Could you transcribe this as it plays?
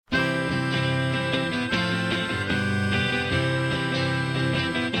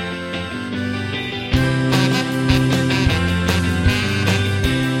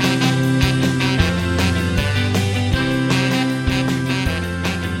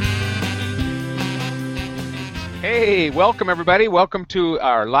Hey, welcome everybody. Welcome to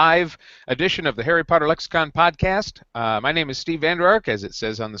our live edition of the Harry Potter Lexicon podcast. My name is Steve Vander Ark, as it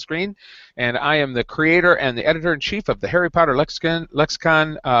says on the screen, and I am the creator and the editor-in-chief of the Harry Potter Lexicon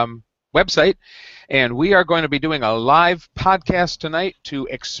website. And we are going to be doing a live podcast tonight to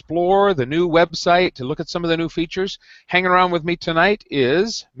explore the new website, to look at some of the new features. Hanging around with me tonight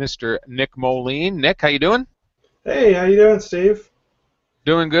is Mr. Nick Moline. Nick, how you doing? Hey, how you doing, Steve?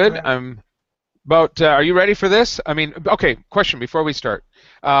 Doing good. Are you ready for this? Okay, question before we start.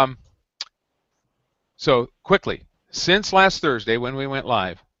 So, quickly, since last Thursday when we went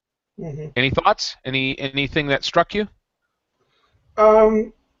live, any thoughts? Anything that struck you?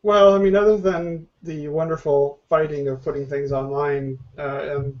 Well, other than the wonderful fighting of putting things online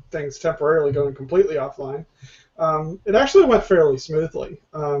and things temporarily going completely offline, it actually went fairly smoothly.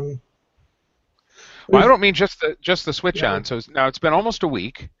 Well, I don't mean just the switch on. So now it's been almost a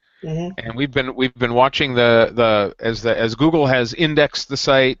week. And we've been watching as Google has indexed the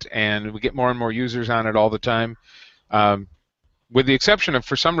site, and we get more and more users on it all the time. With the exception of,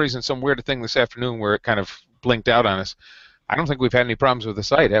 for some reason, some weird thing this afternoon where it kind of blinked out on us, I don't think we've had any problems with the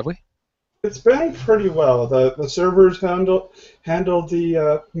site, have we? It's been pretty well. The servers handled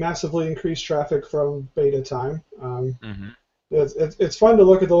the massively increased traffic from beta time. It's fun to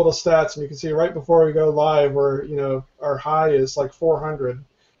look at the little stats, and you can see right before we go live where our high is like 400.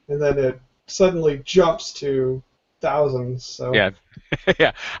 And then it suddenly jumps to thousands. So yeah,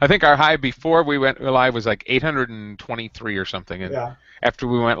 yeah. I think our high before we went live was like 823 or something, and after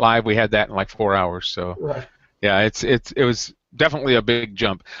we went live, we had that in like 4 hours. So yeah, it was definitely a big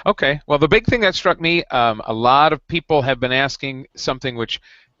jump. Okay, well, the big thing that struck me, a lot of people have been asking something which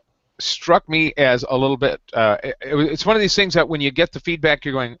struck me as a little bit. It's one of these things that when you get the feedback,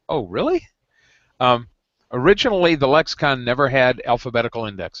 you're going, "Oh, really?" Originally, the lexicon never had alphabetical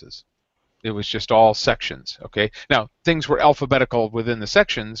indexes. It was just all sections, okay? Now, things were alphabetical within the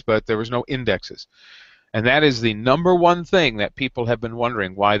sections, but there was no indexes. And that is the number one thing that people have been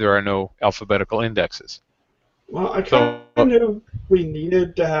wondering, why there are no alphabetical indexes. Well, I kind of knew we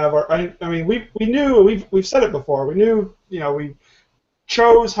needed to have we knew, we've said it before, we knew, we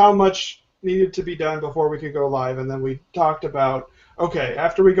chose how much needed to be done before we could go live, and then we talked about, okay,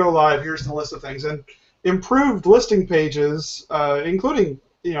 after we go live, here's the list of things. And improved listing pages, including,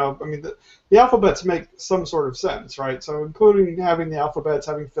 the alphabets make some sort of sense, right? So including having the alphabets,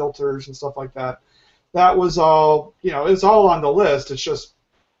 having filters and stuff like that, that was all, it's all on the list. It's just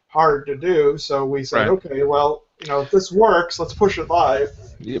hard to do. So we said, okay, well, if this works, let's push it live.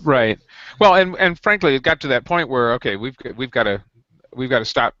 Right. Well, and frankly, it got to that point where, okay, we've got to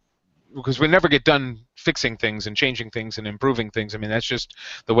stop, because we never get done fixing things and changing things and improving things. I mean, that's just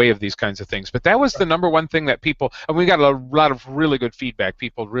the way of these kinds of things. But that was the number one thing that people, and we got a lot of really good feedback,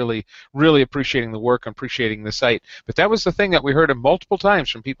 people really, really appreciating the work, appreciating the site. But that was the thing that we heard multiple times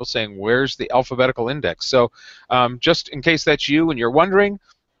from people saying, where's the alphabetical index? So just in case that's you and you're wondering,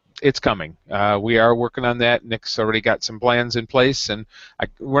 it's coming. We are working on that. Nick's already got some plans in place, and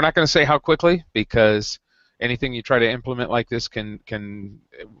we're not going to say how quickly, because anything you try to implement like this can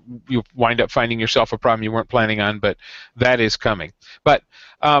you wind up finding yourself a problem you weren't planning on, but that is coming. But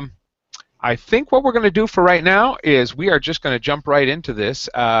I think what we're going to do for right now is we are just going to jump right into this.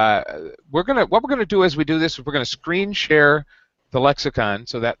 What we're going to do as we do this is we're going to screen share the lexicon,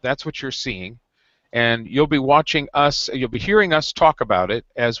 so that's what you're seeing, and you'll be watching us, you'll be hearing us talk about it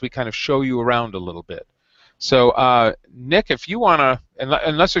as we kind of show you around a little bit. So, Nick, if you want to,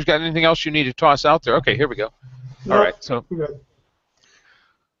 unless there's got anything else you need to toss out there. Okay, here we go. All right.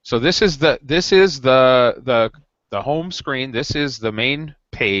 So this is the home screen. This is the main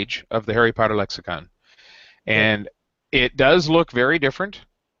page of the Harry Potter Lexicon, and it does look very different.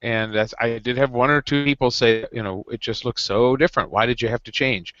 And I did have one or two people say, it just looks so different. Why did you have to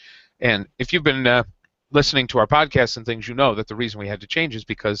change? And if you've been listening to our podcasts and things, you know that the reason we had to change is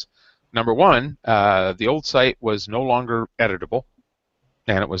because, number one, the old site was no longer editable,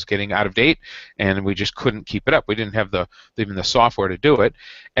 and it was getting out of date, and we just couldn't keep it up. We didn't have even the software to do it.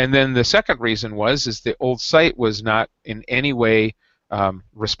 And then the second reason is the old site was not in any way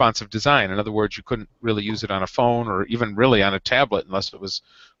responsive design. In other words, you couldn't really use it on a phone or even really on a tablet unless it was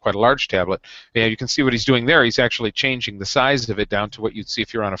quite a large tablet. And you can see what he's doing there. He's actually changing the size of it down to what you'd see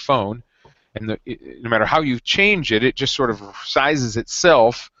if you're on a phone. And no matter how you change it, it just sort of sizes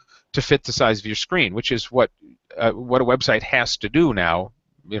itself to fit the size of your screen, which is what a website has to do now.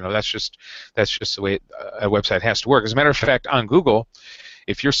 That's just the way a website has to work. As a matter of fact, on Google,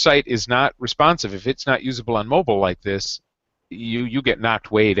 if your site is not responsive, if it's not usable on mobile like this, you get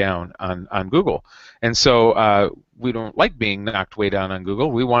knocked way down on Google. And so we don't like being knocked way down on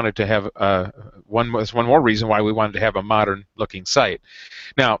Google. We wanted to have one more reason why we wanted to have a modern looking site.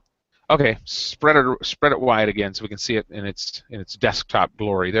 Now, okay, spread it wide again so we can see it in its desktop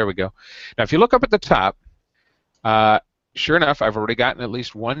glory. There we go. Now, if you look up at the top, sure enough, I've already gotten at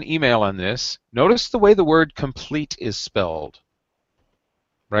least one email on this. Notice the way the word complete is spelled.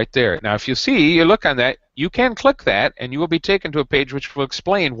 Right there. Now, if you look on that, you can click that, and you will be taken to a page which will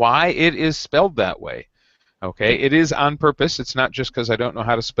explain why it is spelled that way. Okay, it is on purpose. It's not just because I don't know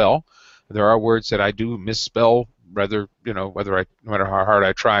how to spell. There are words that I do misspell. Rather, no matter how hard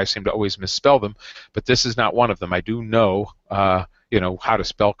I try, I seem to always misspell them. But this is not one of them. I do know, how to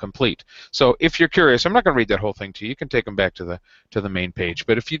spell complete. So if you're curious, I'm not going to read that whole thing to you. You can take them back to the main page.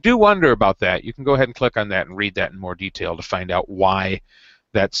 But if you do wonder about that, you can go ahead and click on that and read that in more detail to find out why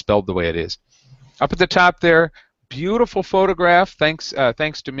that's spelled the way it is. Up at the top there, beautiful photograph. Thanks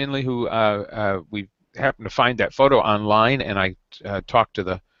to Minley, who we happened to find that photo online, and I talked to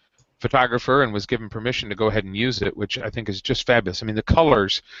the photographer and was given permission to go ahead and use it, which I think is just fabulous. I mean, the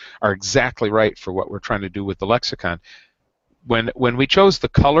colors are exactly right for what we're trying to do with the Lexicon. When we chose the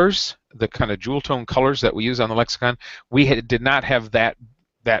colors, the kind of jewel tone colors that we use on the Lexicon, we did not have that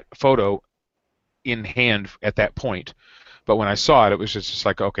photo in hand at that point. But when I saw it, it was just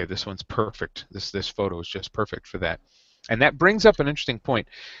like, okay, this one's perfect. This photo is just perfect for that. And that brings up an interesting point.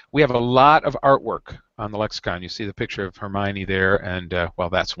 We have a lot of artwork on the Lexicon. You see the picture of Hermione there, and well,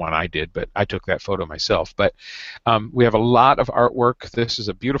 that's one I did, but I took that photo myself. But we have a lot of artwork. This is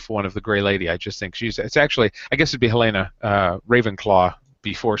a beautiful one of the Gray Lady. I just think it's actually, I guess it'd be Helena Ravenclaw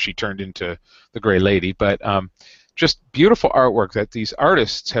before she turned into the Gray Lady. But just beautiful artwork that these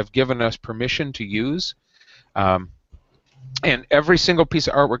artists have given us permission to use. And every single piece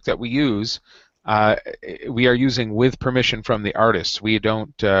of artwork that we use, we are using with permission from the artists. We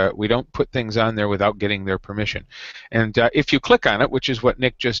don't put things on there without getting their permission. And if you click on it, which is what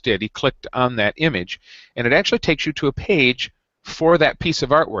Nick just did, he clicked on that image, and it actually takes you to a page for that piece of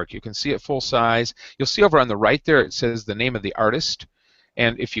artwork. You can see it full size. You'll see over on the right there it says the name of the artist.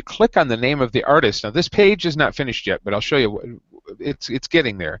 And if you click on the name of the artist, now this page is not finished yet, but I'll show you. It's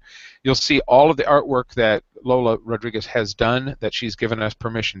getting there. You'll see all of the artwork that Lola Rodriguez has done that she's given us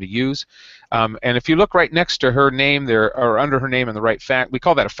permission to use. And if you look right next to her name there, or under her name in the right fact, we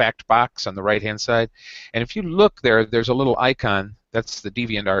call that a fact box on the right-hand side. And if you look there, there's a little icon. That's the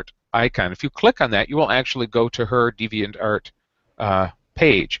DeviantArt icon. If you click on that, you will actually go to her DeviantArt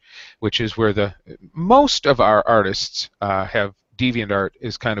page, which is where most of our artists have. DeviantArt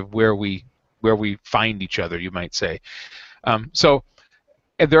is kind of where we find each other, you might say. So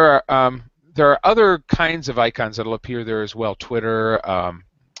there are other kinds of icons that'll appear there as well. Twitter,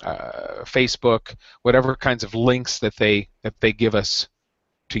 Facebook, whatever kinds of links that they give us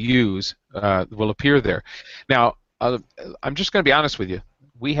to use will appear there. Now, I'm just going to be honest with you.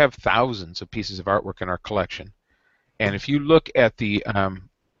 We have thousands of pieces of artwork in our collection, and if you look at the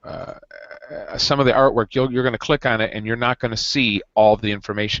some of the artwork, you're going to click on it and you're not going to see all the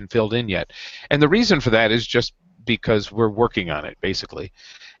information filled in yet. And the reason for that is just because we're working on it, basically.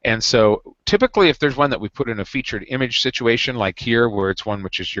 And so typically if there's one that we put in a featured image situation like here, where it's one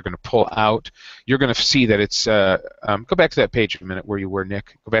which is you're going to pull out, you're going to see that it's go back to that page a minute where you were,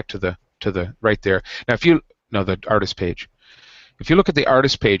 Nick. Go back to the right there. Now the artist page. If you look at the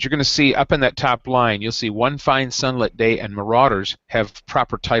artist page, you're going to see up in that top line, you'll see One Fine Sunlit Day and Marauders have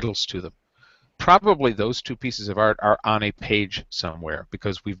proper titles to them. Probably those two pieces of art are on a page somewhere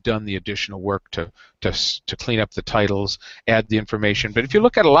because we've done the additional work to clean up the titles, add the information. But if you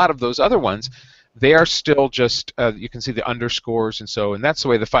look at a lot of those other ones, they are still just, you can see the underscores and that's the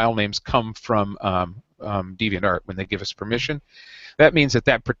way the file names come from DeviantArt when they give us permission. That means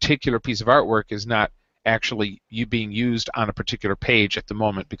that particular piece of artwork is not actually being used on a particular page at the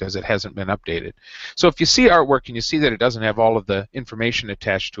moment because it hasn't been updated. So if you see artwork and you see that it doesn't have all of the information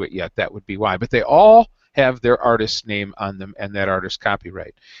attached to it yet, that would be why. But they all have their artist's name on them and that artist's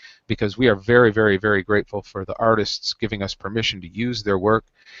copyright, because we are very, very, very grateful for the artists giving us permission to use their work,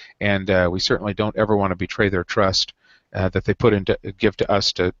 and we certainly don't ever want to betray their trust that they give to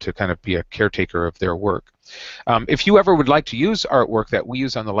us to kind of be a caretaker of their work. If you ever would like to use artwork that we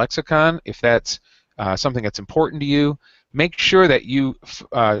use on the Lexicon, if that's something that's important to you, make sure that you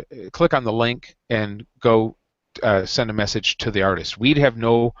click on the link and go send a message to the artist. We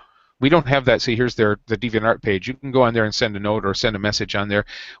don't have that. See, here's the DeviantArt page. You can go on there and send a note or send a message on there.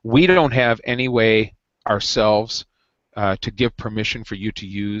 We don't have any way ourselves to give permission for you to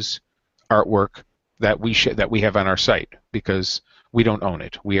use artwork that we have on our site, because We don't own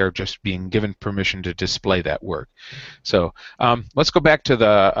it. We are just being given permission to display that work. So let's go back to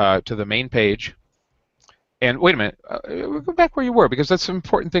the main page. And wait a minute, we'll go back where you were, because that's an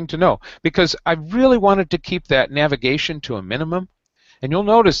important thing to know. Because I really wanted to keep that navigation to a minimum. And you'll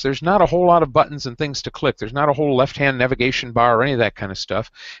notice there's not a whole lot of buttons and things to click. There's not a whole left-hand navigation bar or any of that kind of stuff.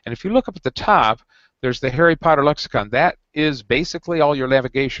 And if you look up at the top, there's the Harry Potter Lexicon. That is basically all your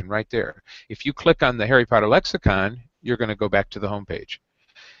navigation right there. If you click on the Harry Potter Lexicon, you're going to go back to the home page.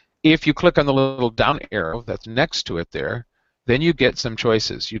 If you click on the little down arrow that's next to it there, then you get some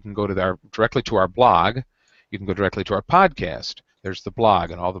choices. You can go to directly to our blog. You can go directly to our podcast. There's the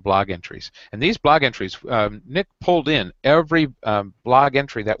blog and all the blog entries. And these blog entries, Nick pulled in every blog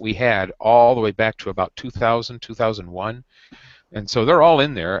entry that we had all the way back to about 2000, 2001. And so they're all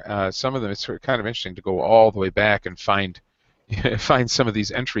in there. Some of them, it's kind of interesting to go all the way back and find some of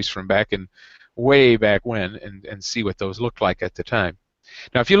these entries from way back when and see what those looked like at the time.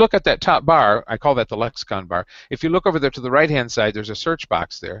 Now, if you look at that top bar, I call that the lexicon bar. If you look over there to the right-hand side, there's a search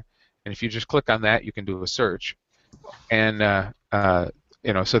box there. And if you just click on that, you can do a search. And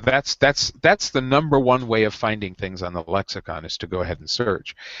so that's the number one way of finding things on the lexicon, is to go ahead and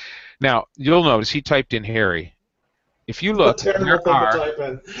search. Now, you'll notice he typed in Harry. If you look, there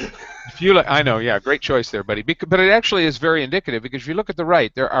are. If you look, I know, yeah, great choice there, buddy. But it actually is very indicative, because if you look at the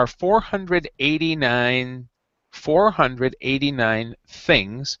right, there are 489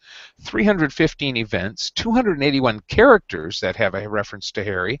 things, 315 events, 281 characters that have a reference to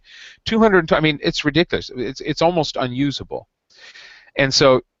Harry, 200. I mean, it's ridiculous. It's almost unusable. And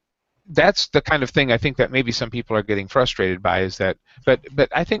so that's the kind of thing I think that maybe some people are getting frustrated by, is that. But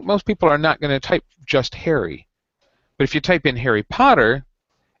I think most people are not going to type just Harry. But if you type in Harry Potter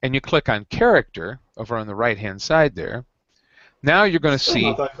and you click on character over on the right-hand side there, now you're going to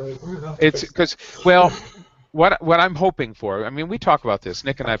see it's because, well, what I'm hoping for, I mean, we talk about this.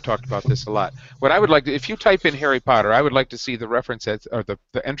 Nick and I have talked about this a lot. What I would like to, if you type in Harry Potter, I would like to see the reference or the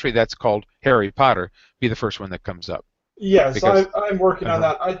entry that's called Harry Potter be the first one that comes up. Yes, because, I'm working on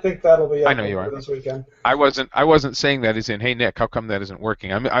that. I think that'll be up for this weekend. I wasn't saying that as in, hey Nick, how come that isn't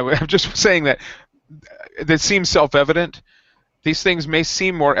working? I'm just saying that seems self-evident. These things may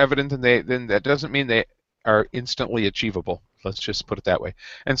seem more evident than that doesn't mean they are instantly achievable. Let's just put it that way.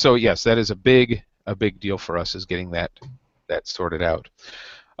 And so yes, that is a big deal for us, is getting that sorted out.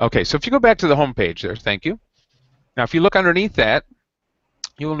 Okay, so if you go back to the home page there, thank you. Now if you look underneath that,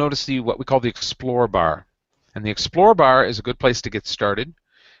 you will notice what we call the Explore bar. And the Explore bar is a good place to get started.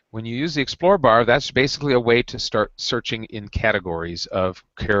 When you use the Explore bar, that's basically a way to start searching in categories of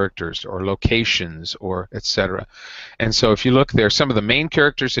characters or locations or etc. And so if you look there, some of the main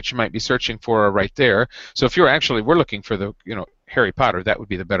characters that you might be searching for are right there. So if we're looking for the Harry Potter, that would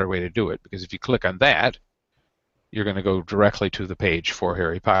be the better way to do it, because if you click on that, you're going to go directly to the page for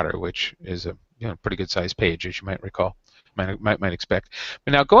Harry Potter, which is a pretty good sized page, as you might recall, might expect.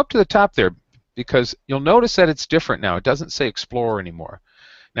 But now go up to the top there, because you'll notice that it's different now. It doesn't say Explore anymore.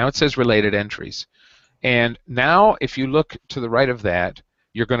 Now it says Related Entries. And now if you look to the right of that,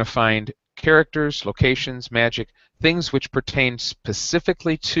 you're going to find characters, locations, magic, things which pertain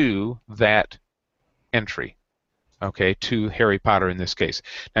specifically to that entry. Okay, to Harry Potter in this case.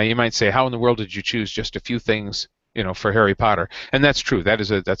 Now you might say, how in the world did you choose just a few things, for Harry Potter? And that's true.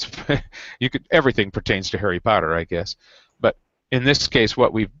 Everything pertains to Harry Potter, I guess. But in this case,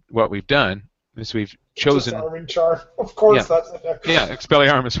 what we've done is we've chosen. Of course, that's in there. Yeah,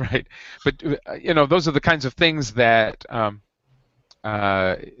 Expelliarmus, right? But those are the kinds of things that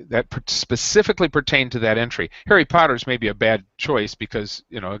specifically pertain to that entry. Harry Potter's may be a bad choice because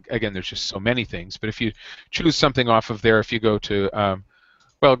again, there's just so many things. But if you choose something off of there, if you go to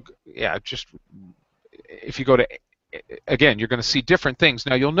if you go to, again, you're going to see different things.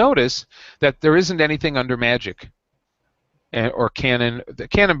 Now you'll notice that there isn't anything under magic or canon. The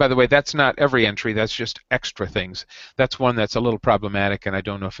canon, by the way, that's not every entry. That's just extra things. That's one that's a little problematic, and I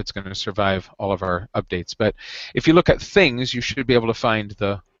don't know if it's going to survive all of our updates. But if you look at things, you should be able to find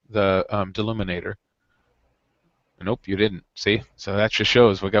the Deluminator. Nope, you didn't. See? So that just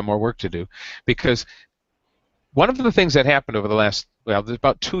shows we've got more work to do. Because one of the things that happened over the last, there's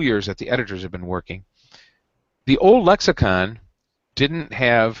about 2 years that the editors have been working. The old lexicon didn't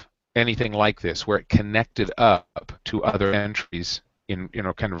have anything like this, where it connected up to other entries in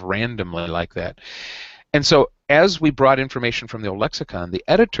kind of randomly like that. And so as we brought information from the old lexicon, the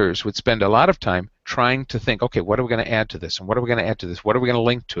editors would spend a lot of time trying to think, okay, what are we going to add to this, and what are we going to add to this, what are we going to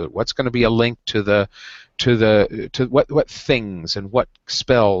link to it, what's going to be a link to what things and what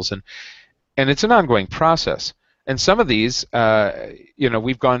spells, and it's an ongoing process. And some of these,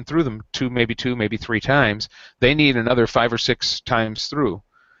 we've gone through them two, maybe three times. They need another 5 or 6 times through.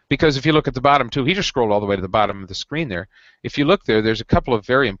 Because if you look at the bottom too, he just scrolled all the way to the bottom of the screen there. If you look there, there's a couple of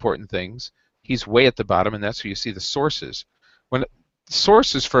very important things. He's way at the bottom, and that's where you see the sources. When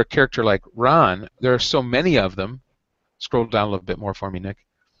sources for a character like Ron, there are so many of them. Scroll down a little bit more for me, Nick.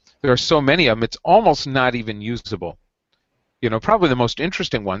 There are so many of them, it's almost not even usable. Probably the most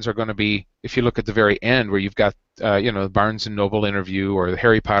interesting ones are going to be if you look at the very end where you've got, the Barnes and Noble interview or the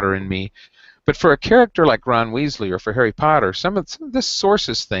Harry Potter and Me. But for a character like Ron Weasley or for Harry Potter, some of this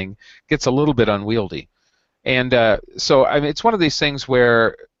sources thing gets a little bit unwieldy. And so it's one of these things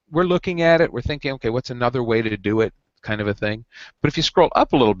where we're looking at it, we're thinking, okay, what's another way to do it, kind of a thing. But if you scroll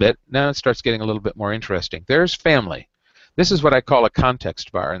up a little bit, now it starts getting a little bit more interesting. There's family. This is what I call a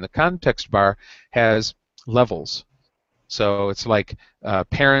context bar, and the context bar has levels. So it's like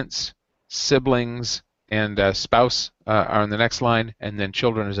parents, siblings, and spouse are on the next line, and then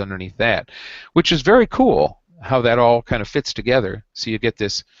children is underneath that, which is very cool how that all kind of fits together. So you get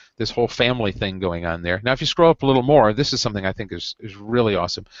this whole family thing going on there. Now, if you scroll up a little more, this is something I think is really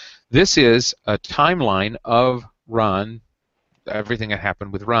awesome. This is a timeline of Ron, everything that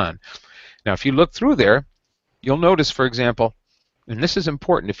happened with Ron. Now, if you look through there, you'll notice, for example, and this is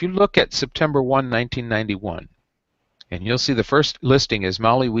important, if you look at September 1, 1991, and you'll see the first listing is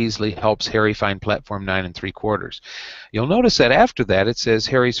Molly Weasley helps Harry find platform 9 3/4. You'll notice that after that it says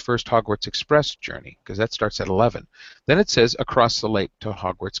Harry's first Hogwarts Express journey, because that starts at 11. Then it says across the lake to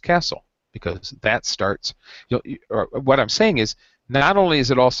Hogwarts Castle, because that starts. What I'm saying is, not only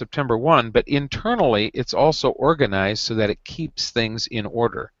is it all September 1, but internally it's also organized so that it keeps things in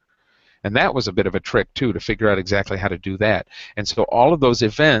order. And that was a bit of a trick, too, to figure out exactly how to do that. And so all of those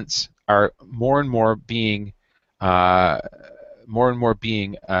events are more and more being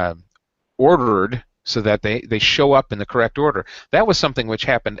ordered so that they show up in the correct order. That was something which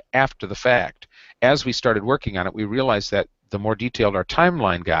happened after the fact. As we started working on it, we realized that the more detailed our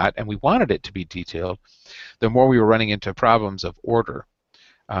timeline got, and we wanted it to be detailed, the more we were running into problems of order.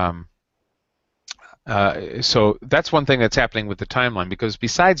 So that's one thing that's happening with the timeline, because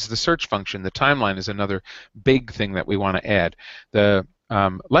besides the search function, the timeline is another big thing that we want to add. The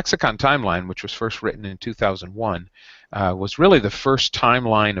Lexicon timeline, which was first written in 2001, was really the first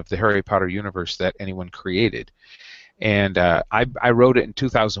timeline of the Harry Potter universe that anyone created. And I wrote it in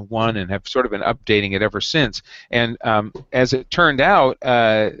 2001 and have sort of been updating it ever since. And as it turned out,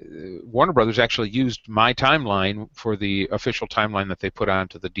 Warner Brothers actually used my timeline for the official timeline that they put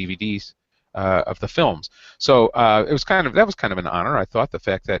onto the DVDs of the films. So it was kind of an honor. I thought, the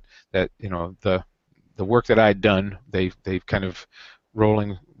fact that the work that I'd done, they've kind of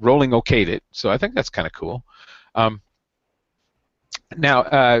rolling okayed it. So I think that's kind of cool.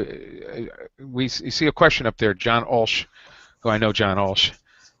 Now, you see a question up there, John Olsch. Oh, I know John Olsch.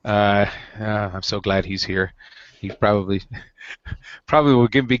 I'm so glad he's here. He probably will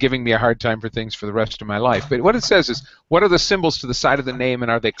be giving me a hard time for things for the rest of my life. But what it says is, what are the symbols to the side of the name,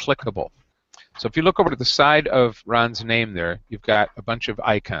 and are they clickable? So if you look over to the side of Ron's name there, you've got a bunch of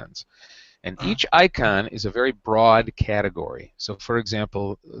icons. And each icon is a very broad category. So, for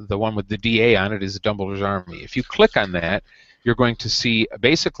example, the one with the DA on it is Dumbledore's Army. If you click on that, you're going to see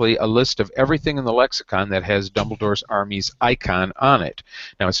basically a list of everything in the lexicon that has Dumbledore's Army's icon on it.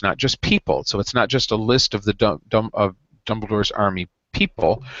 Now, it's not just people, so it's not just a list of the of Dumbledore's Army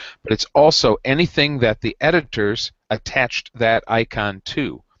people, but it's also anything that the editors attached that icon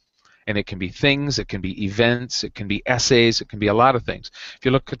to. And it can be things, it can be events, it can be essays, it can be a lot of things. If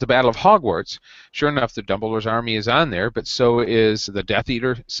you look at the Battle of Hogwarts, sure enough, the Dumbledore's Army is on there, but so is the Death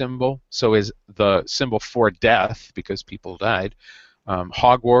Eater symbol, so is the symbol for death, because people died.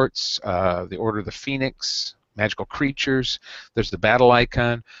 Hogwarts, the Order of the Phoenix, magical creatures, there's the battle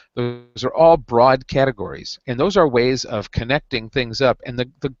icon. Those are all broad categories, and those are ways of connecting things up. And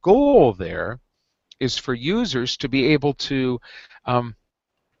the goal there is for users to be able to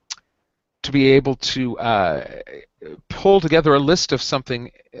pull together a list of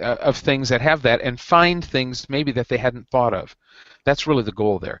of things that have that, and find things maybe that they hadn't thought of. That's really the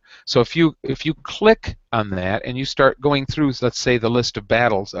goal there. So if you click on that and you start going through, let's say, the list of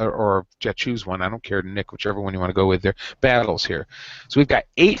battles, or choose one, I don't care, Nick, whichever one you want to go with there, battles here. So we've got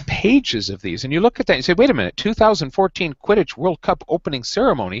 8 pages of these, and you look at that and you say, wait a minute, 2014 Quidditch World Cup opening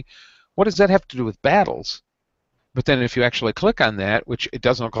ceremony, what does that have to do with battles? But then if you actually click on that, which it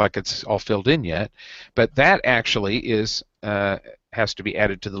doesn't look like it's all filled in yet, but that actually is has to be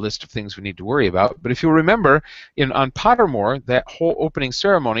added to the list of things we need to worry about. But if you remember, on Pottermore, that whole opening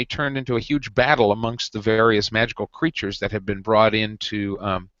ceremony turned into a huge battle amongst the various magical creatures that have been brought into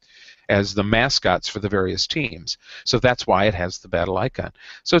as the mascots for the various teams. So that's why it has the battle icon.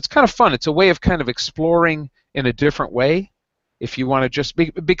 So it's kind of fun. It's a way of kind of exploring in a different way. If you want to just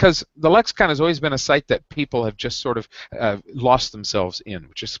because the Lexicon has always been a site that people have just sort of lost themselves in,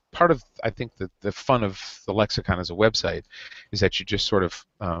 which is part of, I think, the fun of the Lexicon as a website, is that you just sort of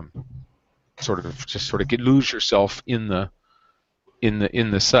lose yourself in the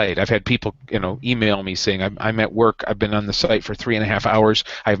site. I've had people, email me saying, I'm at work, I've been on the site for 3.5 hours,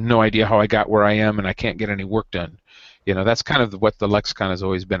 I have no idea how I got where I am, and I can't get any work done. That's kind of what the Lexicon has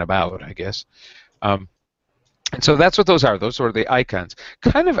always been about, I guess. And so that's what those are. Those are the icons.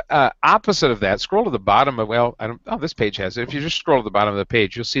 Kind of opposite of that, scroll to the bottom of, this page has it. If you just scroll to the bottom of the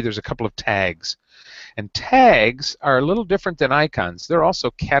page, you'll see there's a couple of tags. And tags are a little different than icons. They're also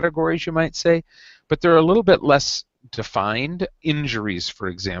categories, you might say, but they're a little bit less defined. Injuries, for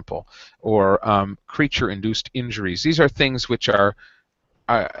example, or creature-induced injuries. These are things which are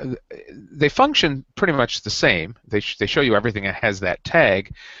they function pretty much the same. They show you everything that has that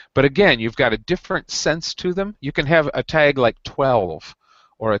tag, but again, you've got a different sense to them. You can have a tag like 12,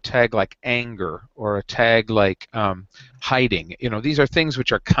 or a tag like anger, or a tag like hiding. These are things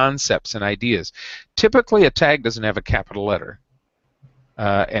which are concepts and ideas. Typically, a tag doesn't have a capital letter,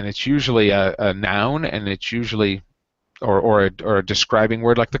 and it's usually a noun, and it's usually or a describing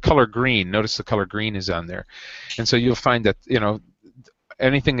word, like the color green. Notice the color green is on there, and so you'll find that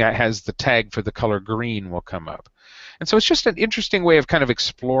anything that has the tag for the color green will come up. And so it's just an interesting way of kind of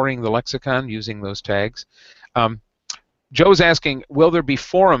exploring the Lexicon using those tags. Joe's asking, will there be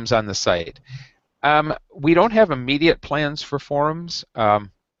forums on the site? We don't have immediate plans for forums.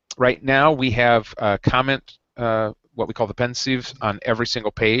 Right now we have comment, what we call the pensive, on every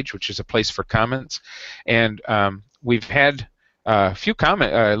single page, which is a place for comments. And we've had a few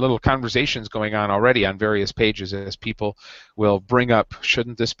little conversations going on already on various pages, as people will bring up,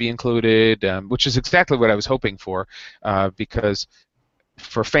 shouldn't this be included, which is exactly what I was hoping for, because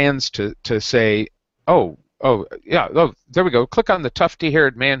for fans to say, there we go, click on the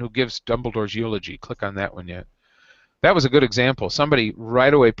tufty-haired man who gives Dumbledore's eulogy, click on that one yet. That was a good example. Somebody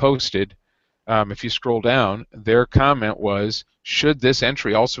right away posted, if you scroll down, their comment was, should this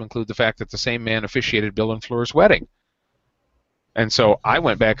entry also include the fact that the same man officiated Bill and Fleur's wedding? And so I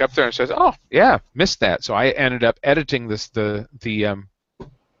went back up there and said, "Oh, yeah, missed that." So I ended up editing the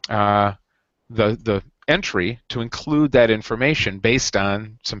entry to include that information based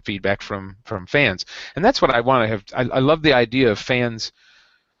on some feedback from fans. And that's what I want to have. I love the idea of fans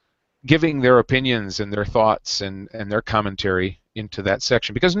giving their opinions and their thoughts and their commentary into that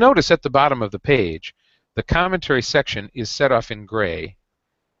section. Because notice at the bottom of the page, the commentary section is set off in gray,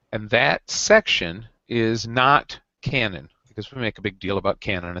 and that section is not canon, because we make a big deal about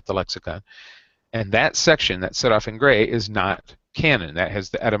canon at the Lexicon. And that section that's set off in gray is not canon. That has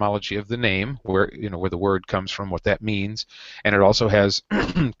the etymology of the name, where the word comes from, what that means, and it also has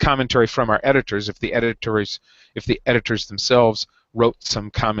commentary from our editors. If the editors themselves wrote some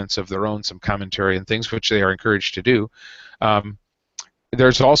comments of their own, some commentary and things, which they are encouraged to do.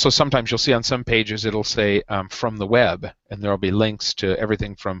 There's also, sometimes you'll see on some pages it'll say from the web, and there'll be links to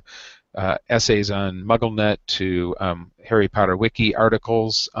everything from essays on MuggleNet to Harry Potter Wiki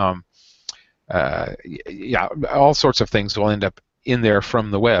articles. All sorts of things will end up in there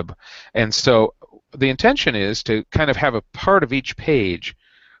from the web. And so the intention is to kind of have a part of each page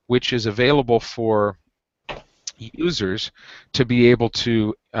which is available for users to be able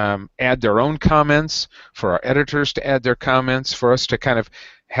to add their own comments, for our editors to add their comments, for us to kind of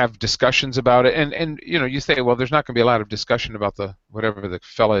have discussions about it. And you say, well, there's not going to be a lot of discussion about whatever the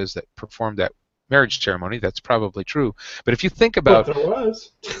fella is that performed that marriage ceremony. That's probably true. But if you think about, but there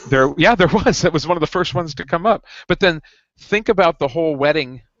was. there was. That was one of the first ones to come up. But then think about the whole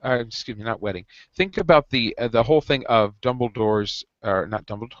wedding. Excuse me, not wedding. Think about the whole thing of Dumbledore's, or not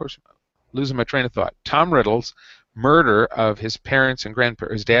Dumbledore's. Losing my train of thought. Tom Riddle's murder of his parents and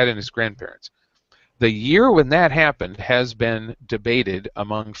grandparents, his dad and his grandparents. The year when that happened has been debated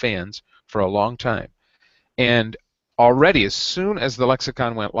among fans for a long time. And already, as soon as the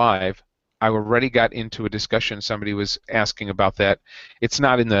Lexicon went live, I already got into a discussion. Somebody was asking about that. It's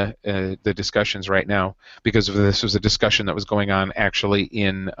not in the discussions right now, because this was a discussion that was going on actually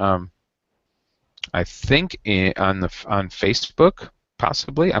in, I think, on Facebook,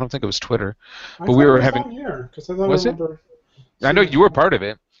 possibly. I don't think it was Twitter. But we were having. Here, I thought was it? I know you were part of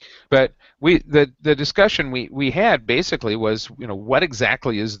it. But the discussion we had basically was, what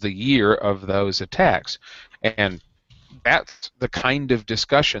exactly is the year of those attacks? And that's the kind of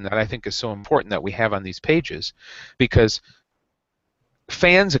discussion that I think is so important that we have on these pages, because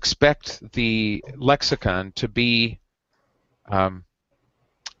fans expect the Lexicon to be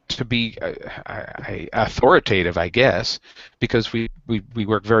to be authoritative, I guess, because we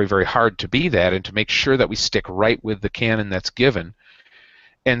work very, very hard to be that and to make sure that we stick right with the canon that's given.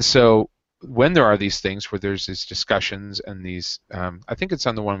 And so when there are these things where there's these discussions and these, I think it's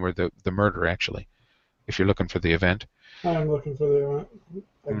on the one where the murder, actually, if you're looking for the event. I'm looking for the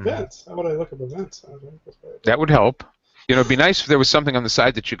Mm. events. How would I look up events? That would help. You know, it'd be nice if there was something on the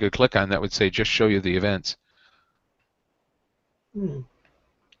side that you could click on that would say, just show you the events. Hmm.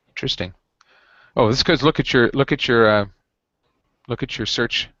 Interesting. Oh, this is because look at your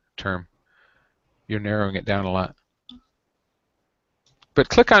search term. You're narrowing it down a lot. But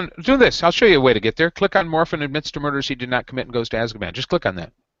click on, do this. I'll show you a way to get there. Click on Morphin admits to murders he did not commit and goes to Azkaban. Just click on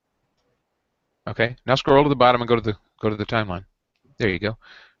that. Okay. Now scroll to the bottom and go to the timeline. There you go.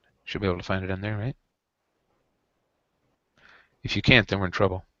 Should be able to find it in there, right? If you can't, then we're in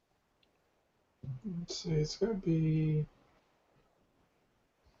trouble. Let's see. It's got to be.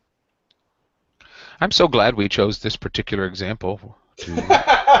 I'm so glad we chose this particular example.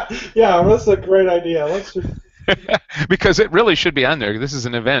 Yeah, that's a great idea. Let's just. Because it really should be on there. This is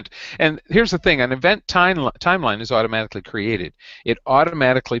an event. And here's the thing, an event timeline is automatically created. It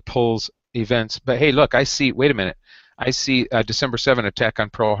automatically pulls events. But hey, look, wait a minute. I see December 7 attack on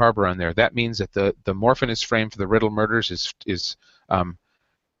Pearl Harbor on there. That means that the Morphinus frame for the Riddle murders is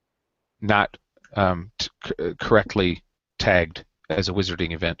not correctly tagged as a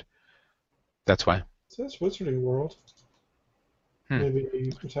wizarding event. That's why. It says Wizarding World.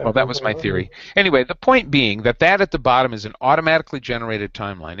 Maybe. Well, that was my theory. Anyway, the point being that at the bottom is an automatically generated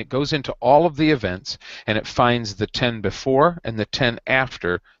timeline. It goes into all of the events, and it finds the 10 before and the 10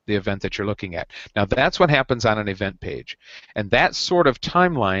 after the event that you're looking at. Now, that's what happens on an event page. And that sort of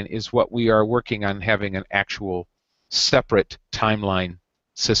timeline is what we are working on, having an actual separate timeline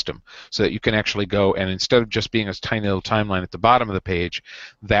system, so that you can actually go and instead of just being a tiny little timeline at the bottom of the page,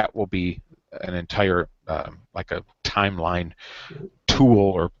 that will be an entire like a timeline tool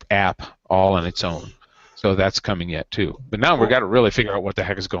or app all on its own. So that's coming yet too. But now we've got to really figure out what the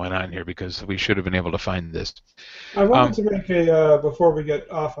heck is going on here, because we should have been able to find this. I wanted to make a before we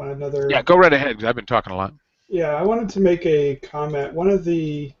get off on another. Yeah, go right ahead. I've been talking a lot. Yeah, I wanted to make a comment. One of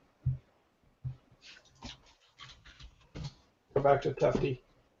the go back to Tefty.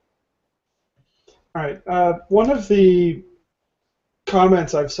 All right, one of the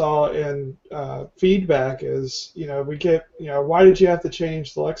comments I've saw in feedback is, we get, why did you have to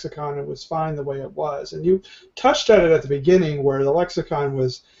change the lexicon? It was fine the way it was. And you touched at it at the beginning, where the lexicon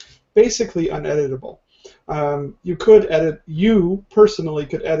was basically uneditable. You personally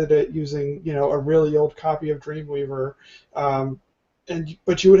could edit it using, a really old copy of Dreamweaver,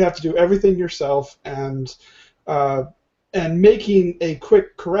 but you would have to do everything yourself, and making a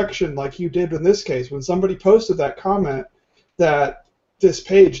quick correction like you did in this case. When somebody posted that comment that this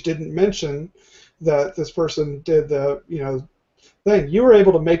page didn't mention that this person did the thing, you were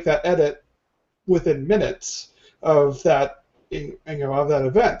able to make that edit within minutes of that of that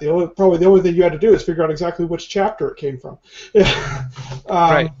event. Probably the only thing you had to do is figure out exactly which chapter it came from.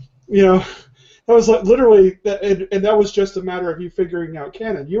 Right. That was literally, and that was just a matter of you figuring out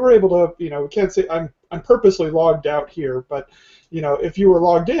canon. You were able to, we can't say I'm purposely logged out here, but if you were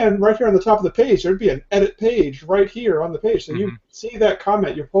logged in, right here on the top of the page, there'd be an edit page right here on the page. So you see that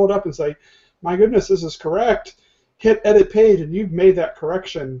comment, you pull it up and say, my goodness, this is correct. Hit edit page, and you've made that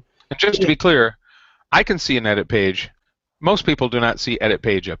correction. And just to be clear, I can see an edit page. Most people do not see edit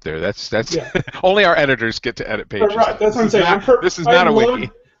page up there. That's only our editors get to edit pages. Right, that's what I'm saying. This is not a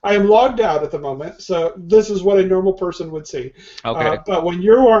wiki. I am logged out at the moment, so this is what a normal person would see. Okay. But when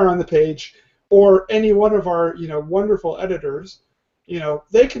you are on the page, or any one of our wonderful editors,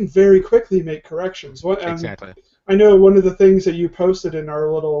 they can very quickly make corrections. Exactly. I know one of the things that you posted in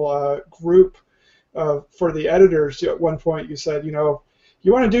our little group for the editors at one point, you said,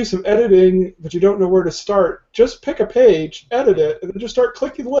 you want to do some editing, but you don't know where to start. Just pick a page, edit it, and then just start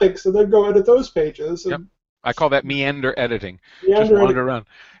clicking links, and then go edit those pages. And, yep. I call that meander editing. Just wander around.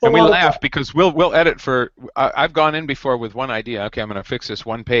 And we laugh because we'll edit for. I've gone in before with one idea. Okay, I'm going to fix this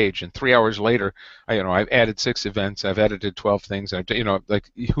one page, and 3 hours later, I've added 6 events. I've edited 12 things. Like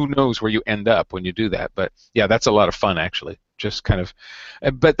who knows where you end up when you do that? But yeah, that's a lot of fun actually. Just kind of.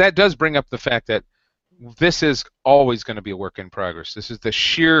 But that does bring up the fact that this is always going to be a work in progress. This is the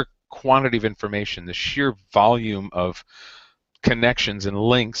sheer quantity of information, the sheer volume of connections and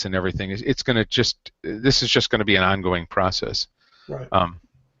links and everything. It's going to this is just going to be an ongoing process. Right.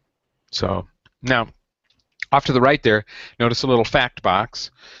 So now, off to the right there, notice a little fact box.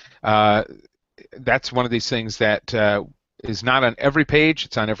 That's one of these things that is not on every page.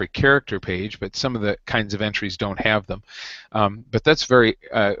 It's on every character page, but some of the kinds of entries don't have them. But that's very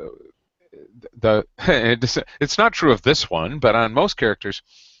it's not true of this one, but on most characters,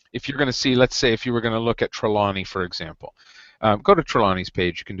 if you're going to see, let's say, if you were going to look at Trelawney, for example, go to Trelawney's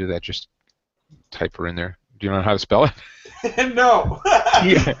page. You can do that. Just type her in there. Do you know how to spell it? No.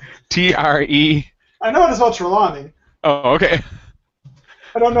 T-R-E. I know how to spell Trelawney. Oh, okay.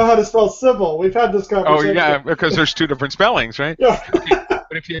 I don't know how to spell Sybil. We've had this conversation. Oh, yeah, because there's two different spellings, right? Yeah.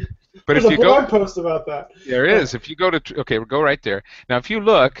 Okay. But There's if you a blog post about that. There is. If you go to, okay, we'll go right there. Now, if you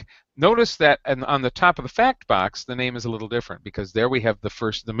look, notice that on the top of the fact box, the name is a little different because there we have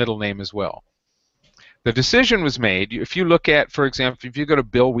the middle name as well. The decision was made. If you look at, for example, if you go to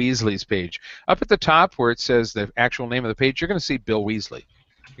Bill Weasley's page, up at the top where it says the actual name of the page, you're going to see Bill Weasley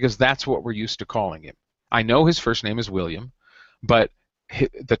because that's what we're used to calling him. I know his first name is William, but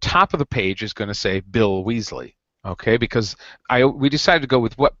the top of the page is going to say Bill Weasley. Okay, because we decided to go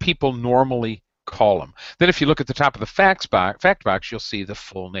with what people normally call him. Then if you look at the top of the fact box, you'll see the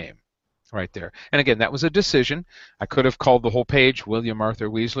full name right there. And again, that was a decision. I could have called the whole page William Arthur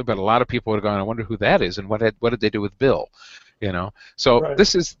Weasley, but a lot of people would have gone, I wonder who that is and what did they do with Bill? You know. So right.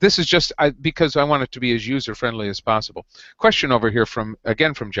 This is just because I want it to be as user friendly as possible. Question over here from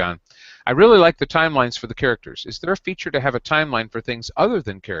John. I really like the timelines for the characters. Is there a feature to have a timeline for things other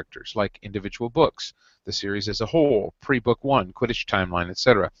than characters, like individual books, the series as a whole, pre-book 1, Quidditch timeline,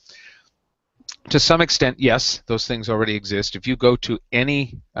 etc.? To some extent, yes, those things already exist. If you go to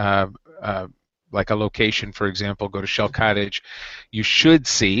any like a location, for example, go to Shell Cottage, you should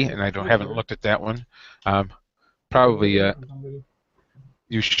see, and I haven't looked at that one, probably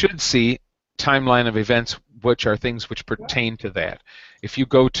you should see timeline of events, which are things which pertain to that. If you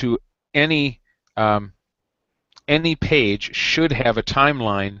go to any page, should have a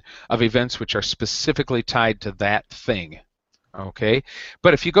timeline of events which are specifically tied to that thing. Okay,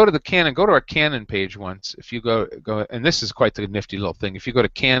 but if you go to the canon, go to our canon page once. If you go, and this is quite the nifty little thing. If you go to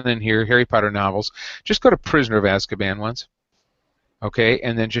canon here, Harry Potter novels, just go to Prisoner of Azkaban once. Okay,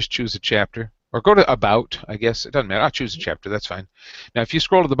 and then just choose a chapter, or go to About. I guess it doesn't matter. I'll choose a chapter. That's fine. Now, if you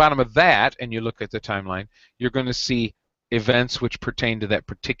scroll to the bottom of that and you look at the timeline, you're going to see events which pertain to that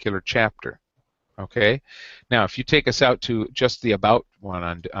particular chapter. Okay. Now, if you take us out to just the About one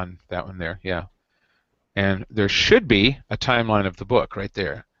on that one there, yeah. And there should be a timeline of the book right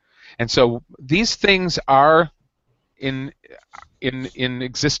there. And so these things are in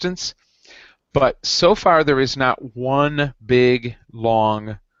existence, but so far there is not one big,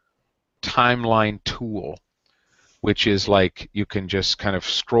 long timeline tool, which is like you can just kind of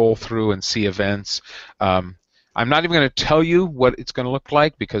scroll through and see events. I'm not even going to tell you what it's going to look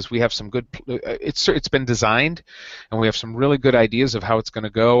like because we have some good. It's been designed, and we have some really good ideas of how it's going to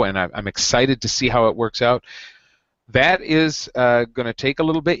go, and I'm excited to see how it works out. That is going to take a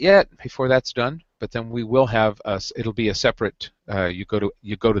little bit yet before that's done, but then we will have it'll be a separate. You go to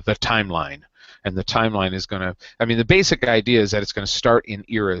the timeline, and the timeline is going to. I mean, the basic idea is that it's going to start in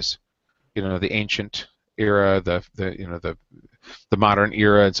eras. You know, the ancient era, the modern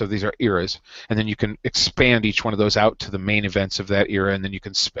era, and so these are eras, and then you can expand each one of those out to the main events of that era, and then you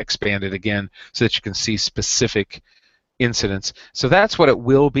can expand it again so that you can see specific incidents. So that's what it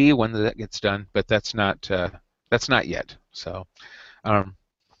will be when that gets done, but that's not yet. So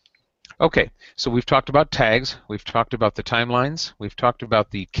okay, so we've talked about tags, we've talked about the timelines, we've talked about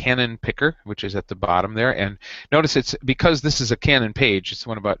the canon picker, which is at the bottom there, and notice it's because this is a canon page, it's the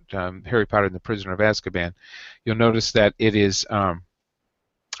one about Harry Potter and the Prisoner of Azkaban. You'll notice that it is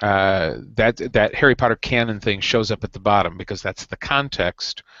that Harry Potter canon thing shows up at the bottom because that's the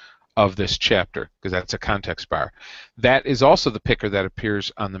context of this chapter, because that's a context bar. That is also the picker that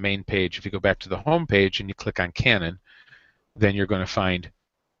appears on the main page. If you go back to the home page and you click on canon, then you're going to find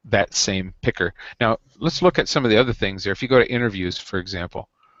that same picker. Now, let's look at some of the other things there. If you go to interviews, for example,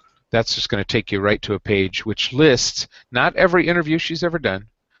 that's just going to take you right to a page which lists not every interview she's ever done,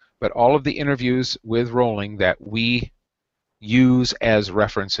 but all of the interviews with Rowling that we use as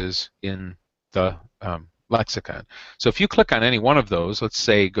references in the lexicon. So if you click on any one of those, let's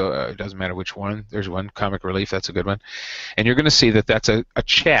say, it doesn't matter which one, there's one, Comic Relief, that's a good one, and you're going to see that that's a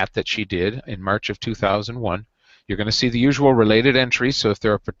chat that she did in March of 2001. You're going to see the usual related entries, so if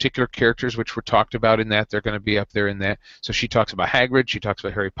there are particular characters which were talked about in that, they're going to be up there in that. So she talks about Hagrid, she talks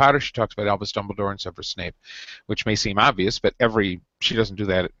about Harry Potter, she talks about Albus Dumbledore and Severus Snape, which may seem obvious, but she doesn't do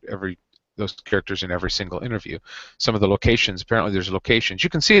that those characters in every single interview. Some of the locations, apparently there's locations. You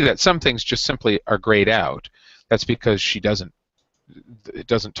can see that some things just simply are grayed out. That's because it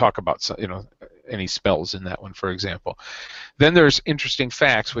doesn't talk about any spells in that one, for example. Then there's interesting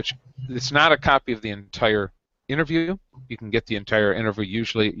facts, which it's not a copy of the entire interview. You can get the entire interview.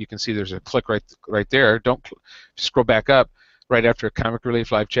 Usually, you can see there's a click right there. Don't scroll back up. Right after a Comic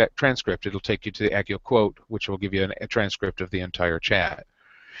Relief live chat transcript, it'll take you to the Accio quote, which will give you a transcript of the entire chat.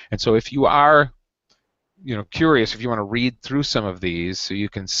 And so, if you are curious, if you want to read through some of these so you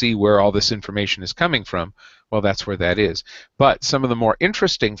can see where all this information is coming from, well, that's where that is. But some of the more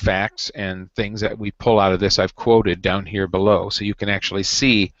interesting facts and things that we pull out of this, I've quoted down here below, so you can actually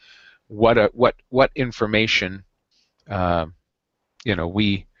see what information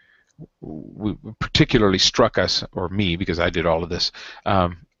we particularly struck us, or me, because I did all of this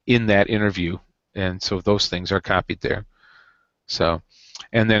in that interview, and so those things are copied there. So.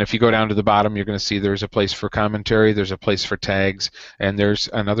 And then if you go down to the bottom, you're going to see there's a place for commentary, there's a place for tags, and there's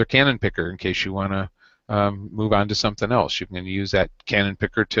another canon picker in case you want to move on to something else. You can use that canon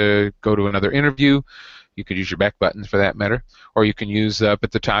picker to go to another interview. You could use your back buttons for that matter. Or you can use up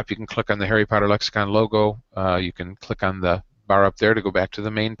at the top, you can click on the Harry Potter Lexicon logo. You can click on the bar up there to go back to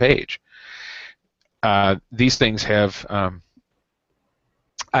the main page. These things have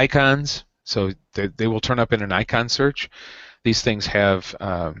icons, so they will turn up in an icon search. These things have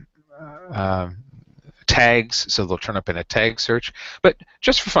tags, so they'll turn up in a tag search. But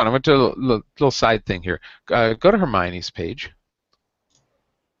just for fun, I'm going to do a little side thing here. Go to Hermione's page,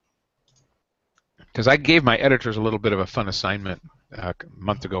 because I gave my editors a little bit of a fun assignment a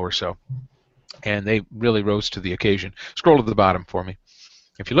month ago or so, and they really rose to the occasion. Scroll to the bottom for me.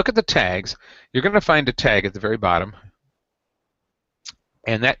 If you look at the tags, you're going to find a tag at the very bottom,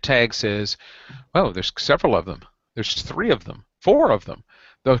 and that tag says, oh, there's several of them. There's 3 of them, 4 of them.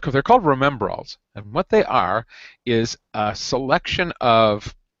 They're called remembrals. And what they are is a selection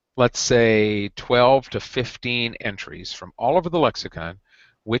of, let's say, 12 to 15 entries from all over the lexicon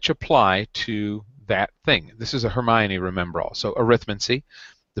which apply to that thing. This is a Hermione remembral. So arithmancy,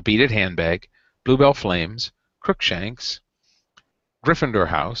 the beaded handbag, Bluebell Flames, Crookshanks, Gryffindor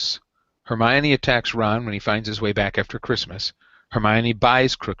House, Hermione attacks Ron when he finds his way back after Christmas, Hermione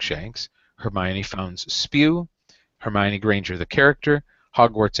buys Crookshanks, Hermione founds Spew, Hermione Granger the character,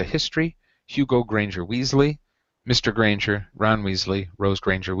 Hogwarts a history, Hugo Granger Weasley, Mr. Granger, Ron Weasley, Rose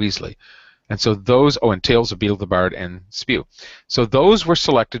Granger Weasley. And so those, and Tales of Beedle the Bard and Spew. So those were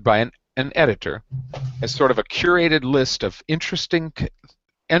selected by an editor as sort of a curated list of interesting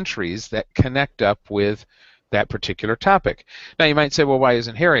entries that connect up with that particular topic. Now you might say, well, why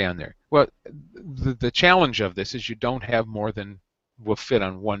isn't Harry on there? Well, the challenge of this is you don't have more than will fit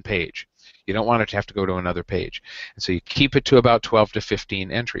on one page. You don't want it to have to go to another page. And so you keep it to about 12 to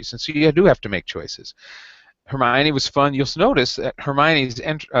 15 entries. And so you do have to make choices. Hermione was fun. You'll notice that Hermione's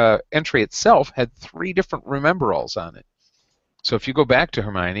entry itself had 3 different remembrals on it. So if you go back to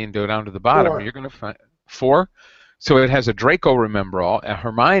Hermione and go down to the bottom, 4. You're going to find 4. So it has a Draco remembrall, a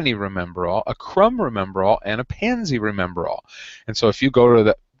Hermione remembrall, a Crumb remembrall, and a Pansy remembrall. And so if you go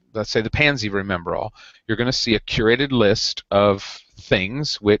to let's say the Pansy remembrall, you're going to see a curated list of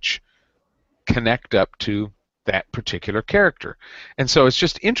things which connect up to that particular character. And so it's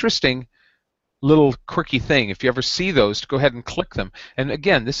just interesting little quirky thing. If you ever see those, to go ahead and click them. And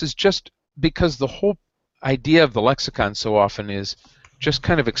again, this is just because the whole idea of the lexicon so often is just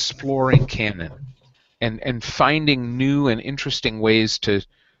kind of exploring canon and finding new and interesting ways to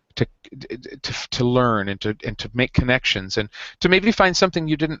learn and to make connections and to maybe find something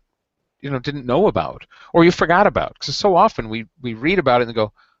you didn't know about or you forgot about. Because so often we read about it and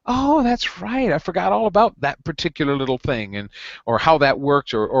go, oh, that's right, I forgot all about that particular little thing, and or how that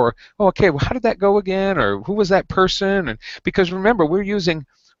worked, or oh, okay, well, how did that go again, or who was that person? And because remember,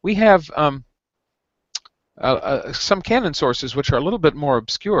 we have some canon sources which are a little bit more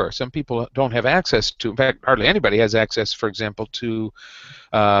obscure. Some people don't have access to. In fact, hardly anybody has access, for example, to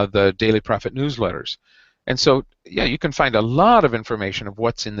the Daily Prophet newsletters. And so, yeah, you can find a lot of information of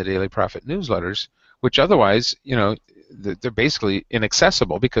what's in the Daily Prophet newsletters, which otherwise, they're basically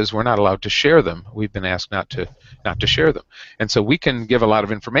inaccessible because we're not allowed to share them. We've been asked not to share them. And so we can give a lot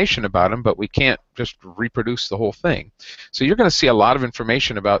of information about them, but we can't just reproduce the whole thing. So you're going to see a lot of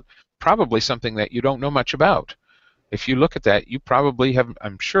information about probably something that you don't know much about. If you look at that, you probably have,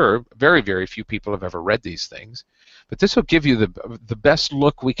 I'm sure, very, very few people have ever read these things. But this will give you the best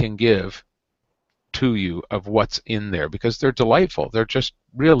look we can give to you of what's in there because they're delightful. They're just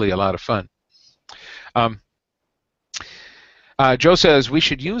really a lot of fun. Joe says we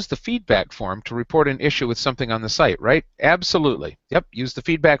should use the feedback form to report an issue with something on the site, right? Absolutely. Yep, use the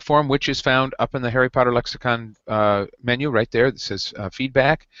feedback form, which is found up in the Harry Potter Lexicon menu right there that says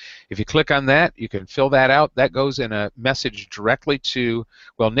feedback. If you click on that, you can fill that out. That goes in a message directly to,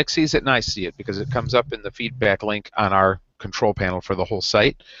 well, Nick sees it and I see it because it comes up in the feedback link on our control panel for the whole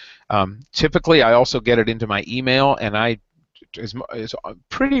site. Typically, I also get it into my email, and I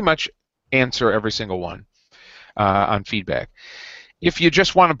pretty much answer every single one on feedback. If you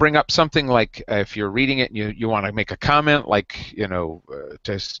just want to bring up something like if you're reading it and you want to make a comment, like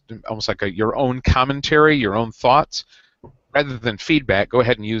just almost like your own commentary, your own thoughts, rather than feedback, go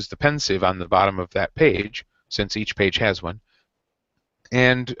ahead and use the pensive on the bottom of that page, since each page has one,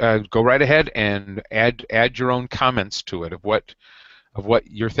 and go right ahead and add your own comments to it of what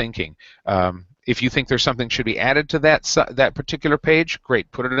you're thinking. If you think there's something should be added to that particular page,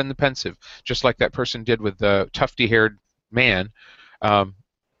 great, put it in the pensive, just like that person did with the tufty-haired man.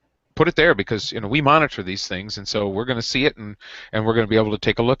 Put it there, because we monitor these things, and so we're going to see it, and we're going to be able to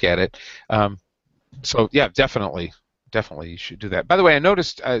take a look at it. So yeah, definitely you should do that. By the way, I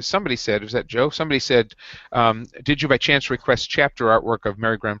noticed somebody said, was that Joe? Somebody said, did you by chance request chapter artwork of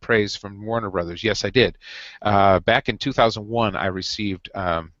Mary Grand Prairie from Warner Brothers? Yes, I did. Back in 2001, I received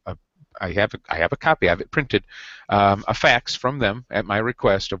I have a copy. I have it printed, a fax from them at my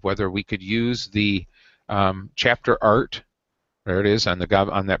request of whether we could use the chapter art. There it is on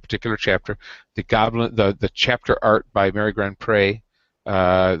that particular chapter. The chapter art by Mary Grand Prairie.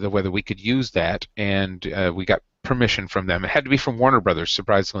 Whether we could use that, and we got permission from them. It had to be from Warner Brothers,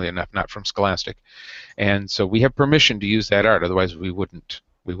 surprisingly enough, not from Scholastic. And so we have permission to use that art. Otherwise, we wouldn't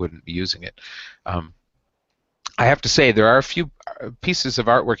be using it. I have to say, there are a few pieces of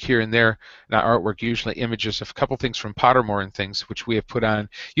artwork here and there, not artwork, usually images of a couple things from Pottermore and things, which we have put on,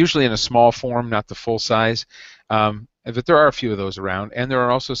 usually in a small form, not the full size. But there are a few of those around, and there are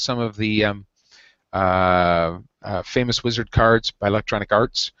also some of the famous wizard cards by Electronic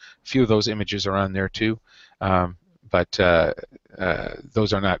Arts. A few of those images are on there too, but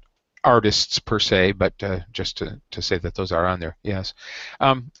those are not artists per se, but just to say that those are on there, yes.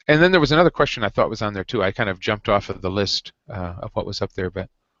 And then there was another question I thought was on there too. I kind of jumped off of the list of what was up there, but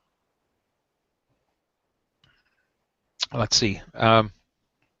let's see.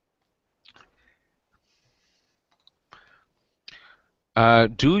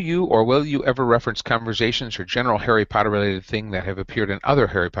 Do you or will you ever reference conversations or general Harry Potter-related thing that have appeared in other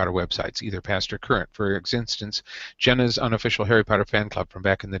Harry Potter websites, either past or current? For instance, Jenna's unofficial Harry Potter fan club from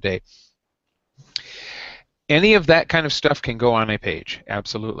back in the day. Any of that kind of stuff can go on a page,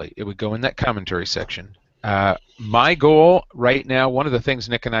 absolutely. It would go in that commentary section. My goal right now, one of the things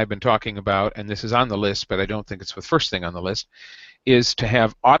Nick and I have been talking about, and this is on the list, but I don't think it's the first thing on the list, is to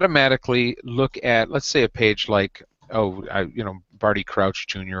have automatically look at, let's say, a page like, Barty Crouch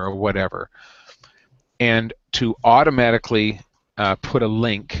Jr. or whatever, and to automatically put a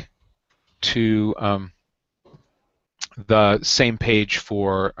link to the same page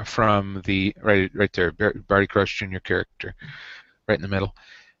from the right there, Barty Crouch Jr. character, right in the middle.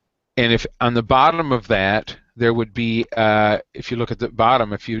 And if on the bottom of that there would be, if you look at the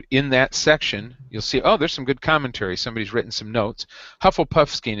bottom, in that section, you'll see, oh, there's some good commentary. Somebody's written some notes.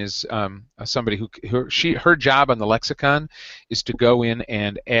 Hufflepuffskein is somebody her job on the Lexicon is to go in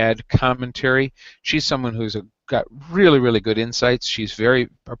and add commentary. She's someone who's got really, really good insights. She's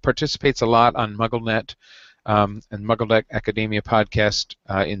participates a lot on MuggleNet and MuggleNet Academia podcast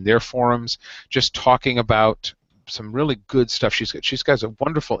in their forums, just talking about some really good stuff. She's got some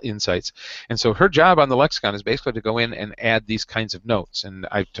wonderful insights, and so her job on the Lexicon is basically to go in and add these kinds of notes. And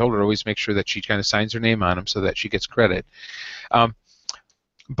I told her to always make sure that she kind of signs her name on them so that she gets credit.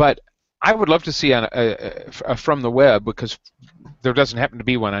 But I would love to see on a from the web, because there doesn't happen to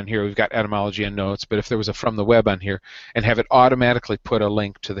be one on here. We've got etymology and notes, but if there was a from the web on here, and have it automatically put a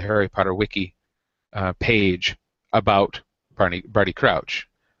link to the Harry Potter wiki page about Barty Crouch,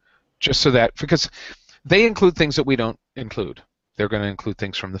 just so that, because they include things that we don't include. They're going to include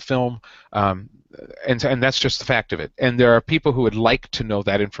things from the film, and that's just the fact of it. And there are people who would like to know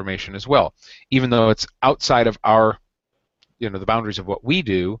that information as well, even though it's outside of our, the boundaries of what we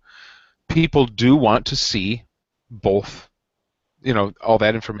do. People do want to see both, all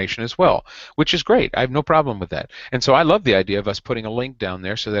that information as well, which is great. I have no problem with that. And so I love the idea of us putting a link down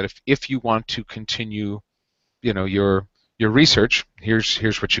there so that if you want to continue, your research,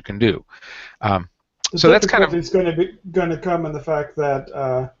 here's what you can do. So that's kind of, it's going to come in the fact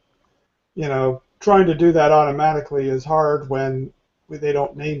that trying to do that automatically is hard when they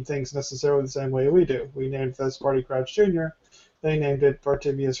don't name things necessarily the same way we do. We named this Barty Crouch Jr. They named it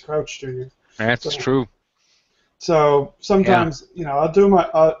Bartimius Crouch Jr. That's true. So sometimes I'll do my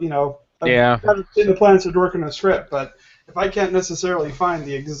I've got in the plans to work on a script, but if I can't necessarily find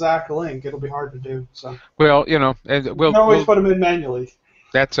the exact link, it'll be hard to do. So we'll always put them in manually.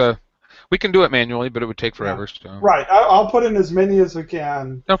 We can do it manually, but it would take forever. Yeah. So. Right. I'll put in as many as we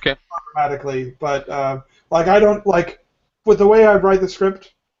can. Okay. Automatically, but I don't like with the way I write the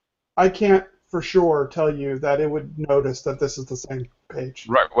script, I can't for sure tell you that it would notice that this is the same page.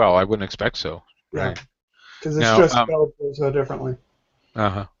 Right. Well, I wouldn't expect so. Yeah, Right. because it's Now, just spelled so differently.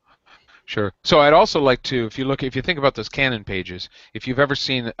 uh-huh. Sure. So I'd also like to, if you think about those canon pages, if you've ever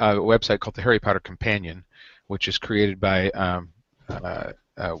seen a website called the Harry Potter Companion, which is created by uh, uh,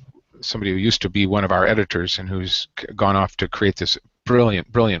 somebody who used to be one of our editors and who's gone off to create this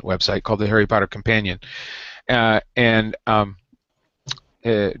brilliant, brilliant website called the Harry Potter Companion, and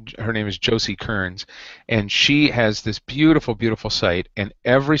her name is Josie Kearns, and she has this beautiful, beautiful site, and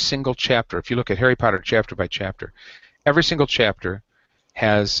every single chapter, if you look at Harry Potter chapter by chapter, every single chapter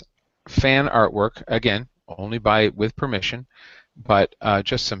has fan artwork, again, only with permission, but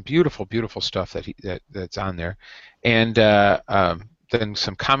just some beautiful, beautiful stuff that's on there, and then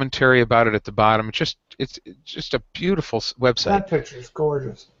some commentary about it at the bottom. It's just a beautiful website, That picture is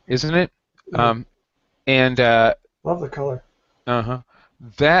gorgeous. isn't it? Yeah. And Love the color. uh-huh,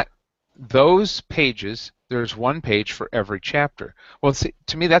 that those pages. There's one page for every chapter. Well, see,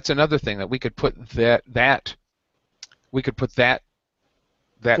 to me, that's another thing that we could put that we could put that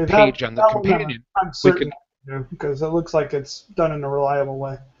Okay, page on the that one companion. I'm We certain can, because it looks like it's done in a reliable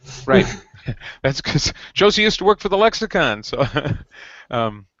way. right. That's because Josie used to work for the Lexicon, so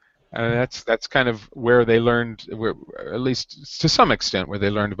um, that's kind of where they learned, where, at least to some extent, where they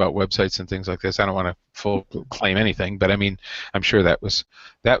learned about websites and things like this. I don't want to full claim anything, but I mean, I'm sure that's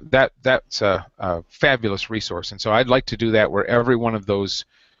a fabulous resource, and so I'd like to do that where every one of those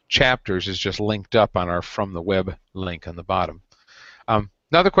chapters is just linked up on our From the Web link on the bottom.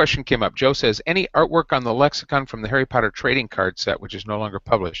 Another question came up. Joe says, any artwork on the Lexicon from the Harry Potter trading card set, which is no longer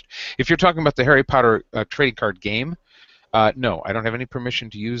published? If you're talking about the Harry Potter trading card game, no, I don't have any permission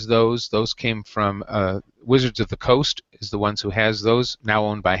to use those. Those came from Wizards of the Coast, is the ones who has those, now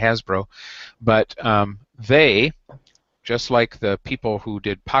owned by Hasbro. But they, just like the people who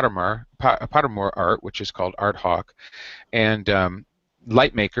did Pottermore art, which is called Art Hawk, and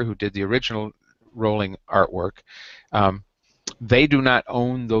Lightmaker, who did the original rolling artwork, they do not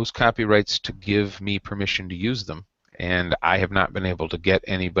own those copyrights to give me permission to use them, and I have not been able to get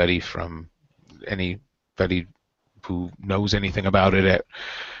anybody who knows anything about it at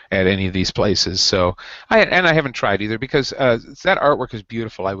any of these places. So I haven't tried either, because that artwork is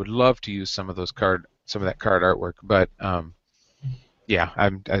beautiful. I would love to use some of that card artwork, but yeah, I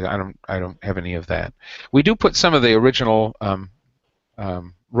don't have any of that. We do put some of the original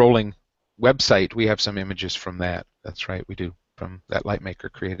rolling website. We have some images from that. That's right, we do, from that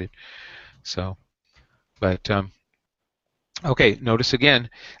Lightmaker created. So, but okay. Notice again,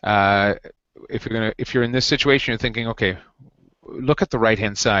 if you're in this situation, you're thinking, okay, look at the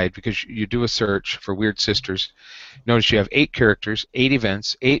right-hand side, because you do a search for Weird Sisters. Notice you have 8 characters, 8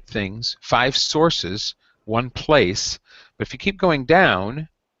 events, 8 things, 5 sources, 1 place. But if you keep going down,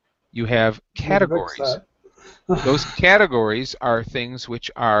 you have categories. Those categories are things which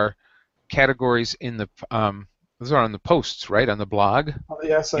are categories in the those are on the posts, right, on the blog.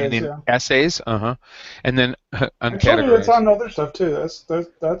 The essays, and in yeah. Essays, and then Actually, uncategorized. it's on other stuff too.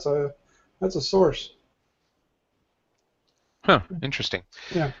 That's a source. Huh. Interesting.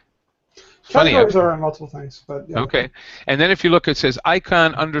 Yeah. Funny. Categories are on multiple things, but yeah. Okay. And then if you look, it says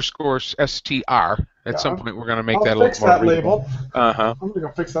icon_str. At some point, we're going to make that a little more readable. I'm going to go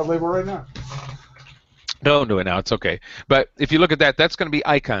fix that label right now. Don't do it now. It's okay. But if you look at that, that's going to be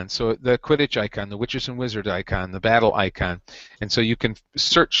icons. So the Quidditch icon, the Witches and Wizards icon, the Battle icon, and so you can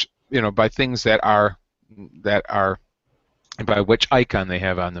search, by things that are by which icon they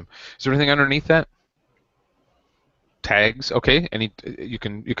have on them. Is there anything underneath that? Tags. Okay. You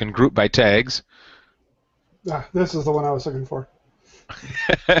can group by tags. Ah, this is the one I was looking for.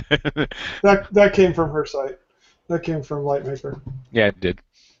 that came from her site. That came from Lightmaker. Yeah, it did.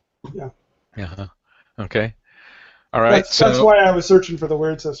 Yeah. Yeah. Okay. All right. That's why I was searching for the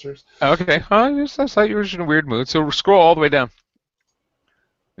Weird Sisters. Okay. I thought you were in a weird mood. So scroll all the way down.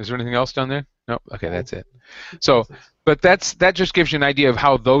 Is there anything else down there? No. Okay, that's it. So, but that just gives you an idea of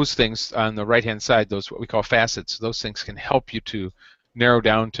how those things on the right-hand side, those what we call facets, those things can help you to narrow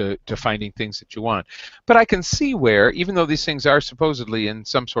down to finding things that you want. But I can see where, even though these things are supposedly in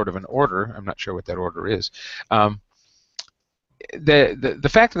some sort of an order, I'm not sure what that order is. The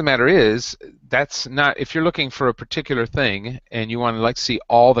fact of the matter is, that's not, if you're looking for a particular thing and you want to see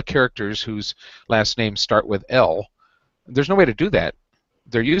all the characters whose last names start with L, there's no way to do that.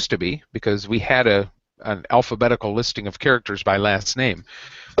 There used to be, because we had an alphabetical listing of characters by last name.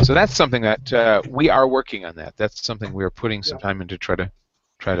 So that's something that we are working on. That's something we're putting some time into try to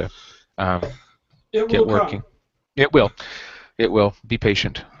get working. It will. Be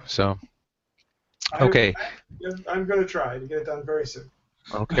patient. So. Okay. I'm going to try to get it done very soon.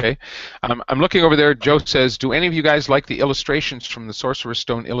 Okay. I'm looking over there. Joe says, "Do any of you guys like the illustrations from the Sorcerer's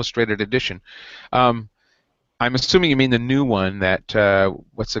Stone Illustrated Edition?" Um, I'm assuming you mean the new one that,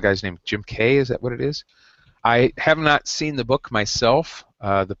 what's the guy's name? Jim Kay, is that what it is? I have not seen the book myself.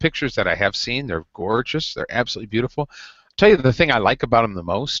 The pictures that I have seen, they're gorgeous. They're absolutely beautiful. I'll tell you the thing I like about them the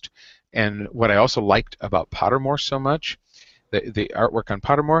most, and what I also liked about Pottermore so much, the artwork on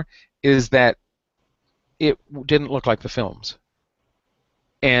Pottermore, is that it didn't look like the films.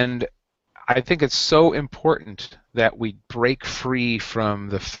 And I think it's so important that we break free from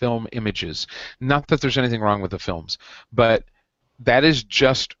the film images. Not that there's anything wrong with the films, but that is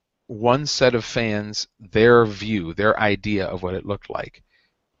just one set of fans, their view, their idea of what it looked like.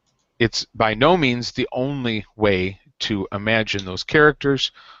 It's by no means the only way to imagine those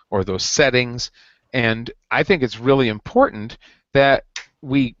characters or those settings, and I think it's really important that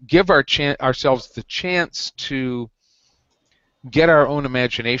we give ourselves the chance to get our own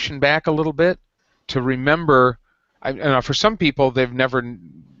imagination back a little bit, to remember. For some people, they've never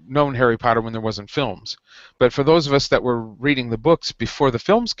known Harry Potter when there wasn't films. But for those of us that were reading the books before the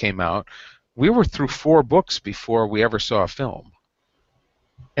films came out, we were through 4 books before we ever saw a film.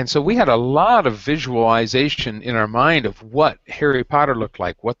 And so we had a lot of visualization in our mind of what Harry Potter looked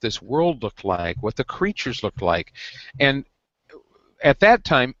like, what this world looked like, what the creatures looked like. And at that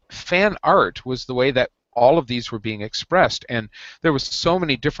time, fan art was the way that all of these were being expressed, and there was so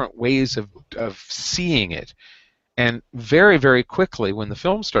many different ways of seeing it. And very, very quickly, when the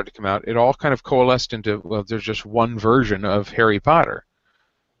films started to come out, it all kind of coalesced into, well, there's just one version of Harry Potter.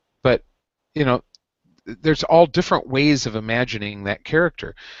 But, you know, there's all different ways of imagining that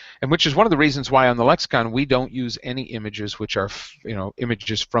character, and which is one of the reasons why on the Lexicon we don't use any images which are,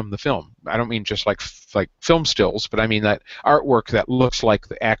 images from the film. I don't mean just like film stills, but I mean that artwork that looks like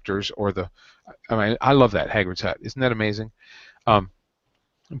the actors or the. I mean, I love that Hagrid's hut. Isn't that amazing?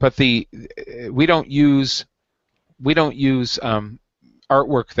 But we don't use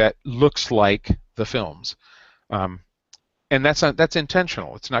artwork that looks like the films. And that's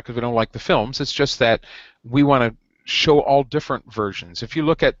intentional. It's not because we don't like the films. It's just that we want to show all different versions. If you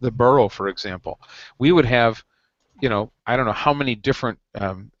look at the Burrow, for example, we would have, I don't know how many different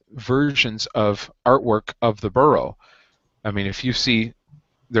versions of artwork of the Burrow. I mean, if you see,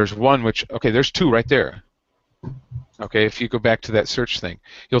 there's one which, there's 2 right there. Okay, if you go back to that search thing,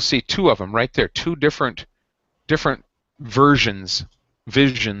 you'll see 2 of them right there, 2 different visions,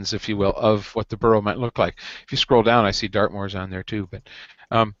 if you will, of what the Burrow might look like. If you scroll down, I see Dartmoor's on there too. But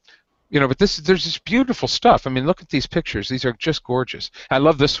but there's this beautiful stuff. I mean, look at these pictures. These are just gorgeous. I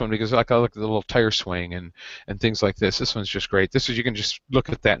love this one because I look at the little tire swing and things like this. This one's just great. You can just look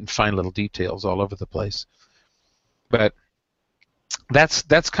at that and find little details all over the place. But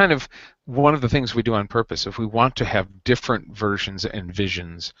that's kind of one of the things we do on purpose. If we want to have different versions and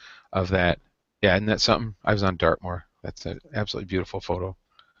visions of that. Yeah, isn't that something? I was on Dartmoor. That's an absolutely beautiful photo.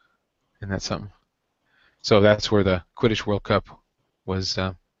 Isn't that something? So that's where the Quidditch World Cup was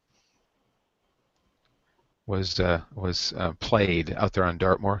played, out there on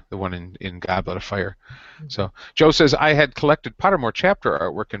Dartmoor, the one in Goblet of Fire. So Joe says, I had collected Pottermore chapter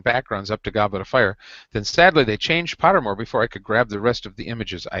artwork and backgrounds up to Goblet of Fire. Then sadly they changed Pottermore before I could grab the rest of the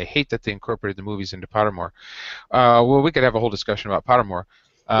images. I hate that they incorporated the movies into Pottermore. Well, we could have a whole discussion about Pottermore.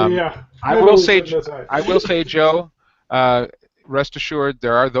 Yeah. I will say, Joe, rest assured,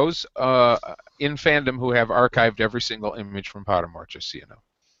 there are those in fandom who have archived every single image from Pottermore, just so you know.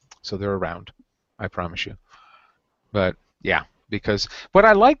 So they're around, I promise you. But yeah, because what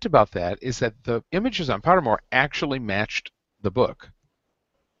I liked about that is that the images on Pottermore actually matched the book,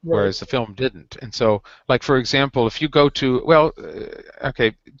 whereas the film didn't. And so, like for example, if you go to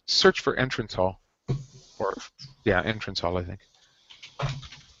search for entrance hall, entrance hall, I think.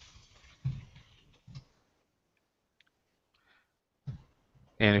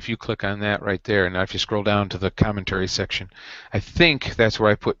 And if you click on that right there, now if you scroll down to the commentary section, I think that's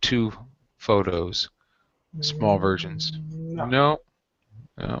where I put 2 photos. Small versions. No.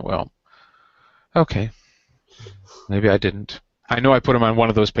 Oh, well. Okay. Maybe I didn't. I know I put them on one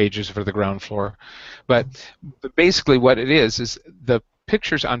of those pages for the ground floor. But basically what it is the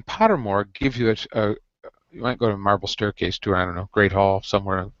pictures on Pottermore give you you might go to Marble Staircase to, I don't know, Great Hall,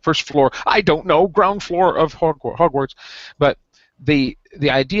 somewhere. First floor, I don't know, ground floor of Hogwarts. But the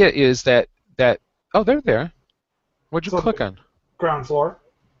idea is that oh, they're there. What'd you click on? Ground floor.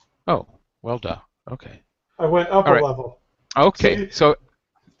 Oh, well done. Okay. I went up a level. Okay, so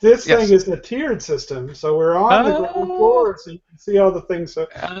this thing is a tiered system, so we're on the ground floor, so you can see all the things.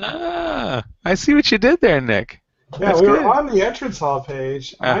 I see what you did there, Nick. Yeah, That's we were good. on the entrance hall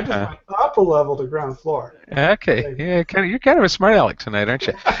page, and I just Uh-huh. went up a level to ground floor. Okay. Like, Yeah, you're kind of a smart aleck tonight, aren't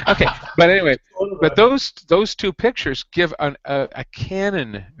you? Okay. But anyway, sort of but those two pictures give a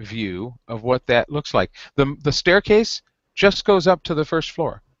canon view of what that looks like. The staircase just goes up to the first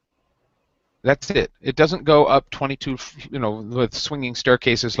floor. That's it. It doesn't go up 22, with swinging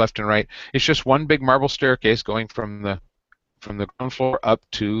staircases left and right. It's just one big marble staircase going from the ground floor up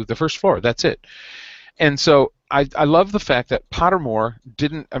to the first floor. That's it. And so I love the fact that Pottermore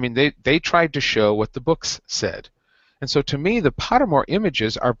didn't. I mean, they tried to show what the books said. And so to me, the Pottermore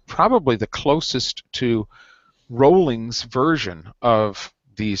images are probably the closest to Rowling's version of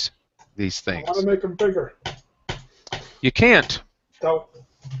these I want to things. make them bigger. You can't. So,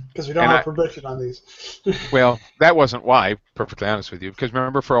 because we don't And have permission on these. well, that wasn't why, perfectly honest with you, because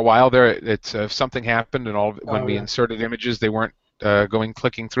remember for a while there, it's something happened, and when Oh, we yeah. inserted images, they weren't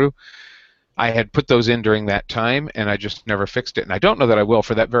clicking through. I had put those in during that time, and I just never fixed it. And I don't know that I will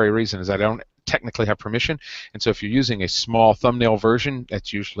for that very reason, is I don't technically have permission. And so if you're using a small thumbnail version,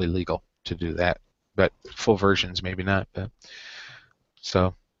 that's usually legal to do that. But full versions, maybe not. But,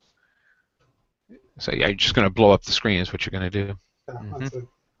 so yeah, you're just going to blow up the screen is what you're going to do. Yeah, Hmm. that's it.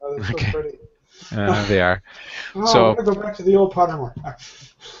 Oh, they're so Okay. pretty. They are. Oh, So, we're going to go back to the old Pottermore.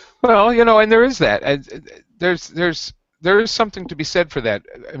 well, and there is that. There is something to be said for that.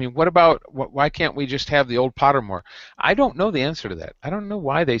 I mean, why can't we just have the old Pottermore? I don't know the answer to that. I don't know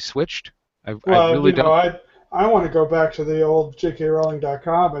why they switched. I Well, really don't. I want to go back to the old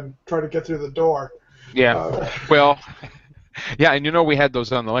jkrowling.com and try to get through the door. Yeah. Uh, Well, yeah, and we had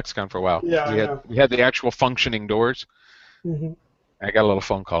those on the Lexicon for a while. yeah, We I had know. we had the actual functioning doors. Hmm. I got a little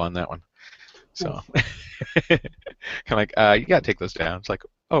phone call on that one. So, kind of like, you gotta take those down. It's like,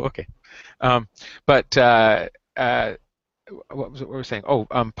 oh, okay. But what were we saying? Oh,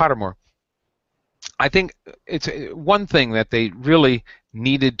 Pottermore. I think it's one thing that they really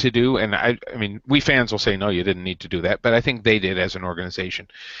needed to do, and I mean, we fans will say, no, you didn't need to do that, but I think they did as an organization,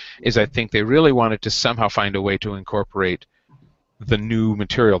 is I think they really wanted to somehow find a way to incorporate the new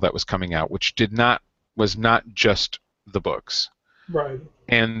material that was coming out, which was not just the books. Right.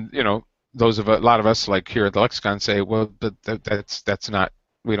 And, a lot of us, like here at the Lexicon, say, well, that's not,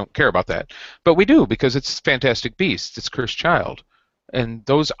 we don't care about that. But we do, because it's Fantastic Beasts, it's Cursed Child. And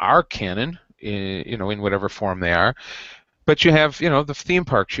those are canon, in whatever form they are. But you have, the theme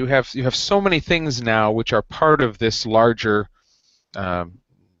parks. You have so many things now which are part of this larger,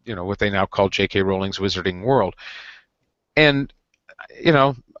 what they now call J.K. Rowling's Wizarding World. And,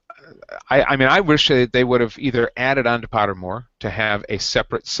 I mean, I wish that they would have either added on to Pottermore to have a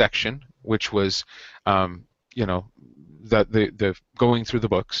separate section, which was, the going through the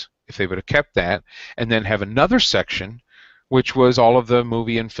books. If they would have kept that, and then have another section, which was all of the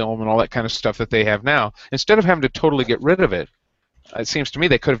movie and film and all that kind of stuff that they have now. Instead of having to totally get rid of it, it seems to me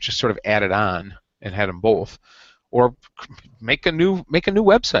they could have just sort of added on and had them both, or make a new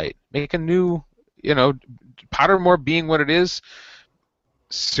website, make a new, Pottermore being what it is.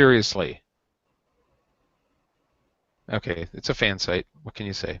 Seriously. Okay, it's a fan site. What can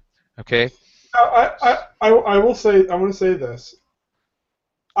you say? Okay. I will say, I want to say this.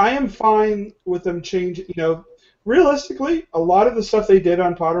 I am fine with them changing, realistically, a lot of the stuff they did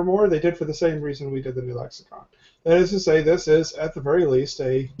on Pottermore, they did for the same reason we did the new Lexicon. That is to say, this is, at the very least,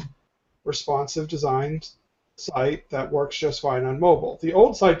 a responsive designed site that works just fine on mobile. The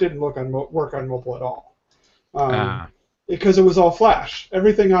old site didn't work on mobile at all. Because it was all Flash.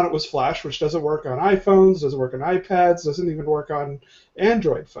 Everything on it was Flash, which doesn't work on iPhones, doesn't work on iPads, doesn't even work on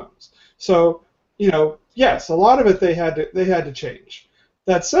Android phones. So, yes, a lot of it they had to change.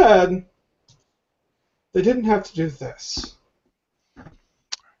 That said, they didn't have to do this.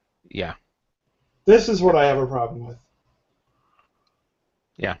 Yeah. This is what I have a problem with.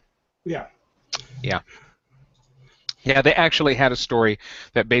 Yeah. Yeah. Yeah. Yeah, they actually had a story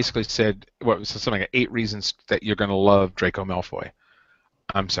that basically said, what was something like 8 reasons that you're going to love Draco Malfoy.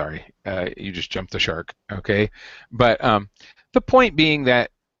 I'm sorry, you just jumped the shark, okay? But the point being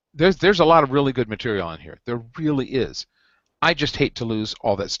that there's a lot of really good material on here. There really is. I just hate to lose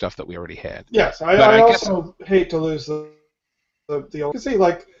all that stuff that we already had. Yes, I also hate to lose the old. You can see,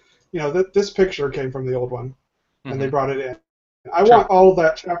 like, this picture came from the old one, and they brought it in. I want all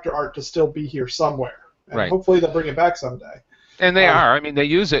that chapter art to still be here somewhere. And hopefully they'll bring it back someday. And they are. I mean, they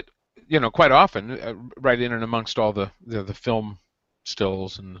use it, quite often, right in and amongst all the film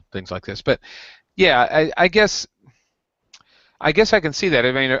stills and things like this. But yeah, I guess I can see that.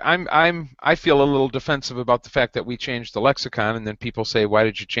 I mean, I feel a little defensive about the fact that we changed the Lexicon, and then people say, "Why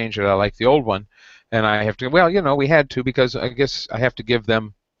did you change it? I like the old one." And I have to, well, we had to, because I guess I have to give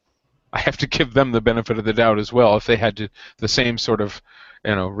them I have to give them the benefit of the doubt as well if they had the same sort of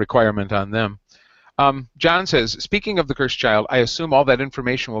requirement on them. John says, speaking of the cursed child, I assume all that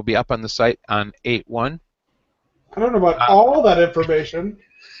information will be up on the site on 8/1. I don't know about all that information.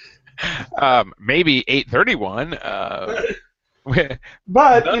 Maybe 8/31.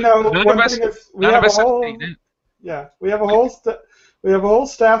 But none of one us, thing is we none of have a us have whole seen it. yeah we have a whole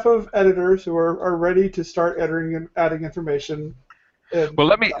staff of editors who are ready to start editing and adding information. Well,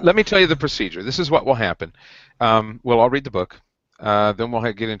 let me tell you the procedure. This is what will happen. We'll all read the book. Then we'll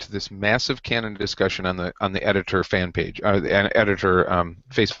get into this massive canon discussion on the editor fan page, the editor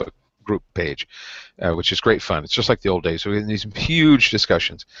Facebook group page, which is great fun. It's just like the old days. So we're in these huge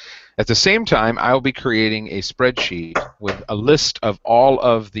discussions. At the same time, I'll be creating a spreadsheet with a list of all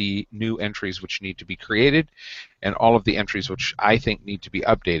of the new entries which need to be created and all of the entries which I think need to be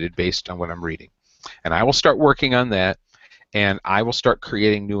updated based on what I'm reading. And I will start working on that, and I will start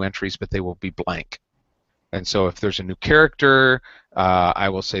creating new entries, but they will be blank. And so if there's a new character, I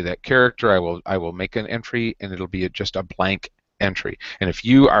will say that character, I will make an entry, and it'll be just a blank entry. And if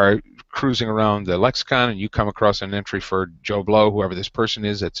you are cruising around the lexicon and you come across an entry for Joe Blow, whoever this person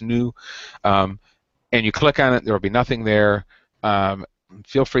is that's new, and you click on it, there will be nothing there.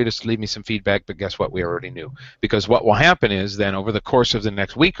 Feel free to leave me some feedback, but guess what? We already knew. Because what will happen is then over the course of the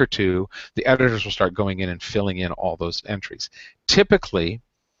next week or two, the editors will start going in and filling in all those entries. Typically,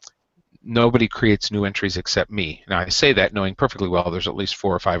 nobody creates new entries except me. Now, I say that knowing perfectly well there's at least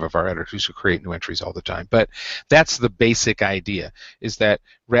 4 or 5 of our editors who create new entries all the time. But that's the basic idea, is that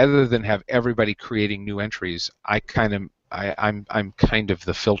rather than have everybody creating new entries, I'm kind of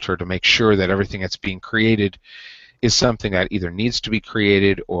the filter to make sure that everything that's being created is something that either needs to be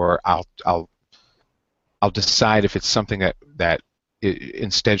created, or I'll decide if it's something that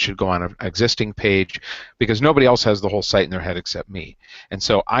instead should go on an existing page, because nobody else has the whole site in their head except me. And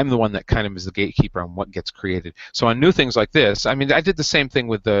so I'm the one that kind of is the gatekeeper on what gets created. So on new things like this, I mean, I did the same thing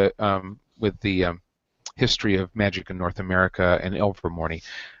with the history of magic in North America and Ilvermorny.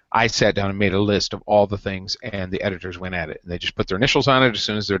 I sat down and made a list of all the things, and the editors went at it. And they just put their initials on it as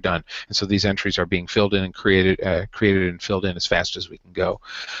soon as they're done. And so these entries are being filled in and created and filled in as fast as we can go.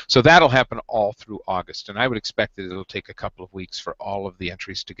 So that'll happen all through August, and I would expect that it'll take a couple of weeks for all of the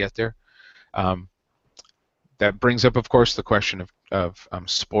entries to get there. That brings up, of course, the question of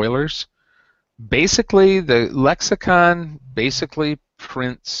spoilers. Basically, the lexicon basically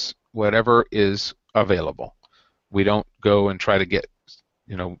prints whatever is available. We don't go and try to get,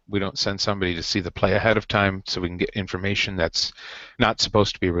 we don't send somebody to see the play ahead of time so we can get information that's not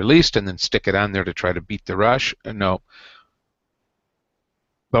supposed to be released and then stick it on there to try to beat the rush. No.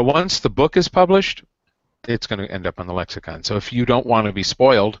 But once the book is published, it's going to end up on the lexicon. So if you don't want to be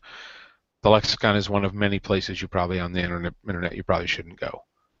spoiled, the lexicon is one of many places you probably on the internet you probably shouldn't go,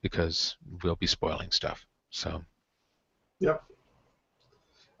 because we'll be spoiling stuff. So. Yep.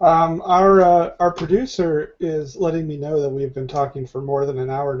 Our producer is letting me know that we've been talking for more than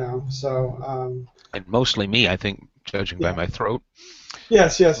an hour now. So. And mostly me, I think, judging by my throat.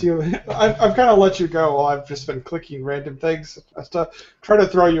 Yes, you. I've kind of let you go while I've just been clicking random things to try to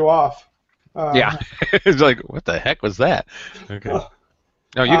throw you off. Yeah, it's like, what the heck was that? Okay.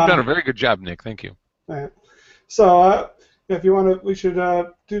 No, you've done a very good job, Nick. Thank you. Right. So, if you want to, we should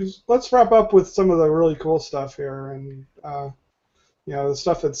let's wrap up with some of the really cool stuff here, and the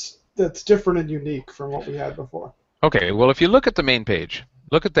stuff that's different and unique from what we had before. Okay. Well, if you look at the main page,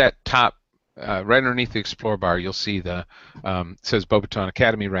 look at that top. Right underneath the Explore bar, you'll see it says Beaubaton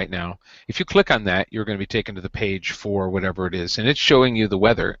Academy right now. If you click on that, you're going to be taken to the page for whatever it is, and it's showing you the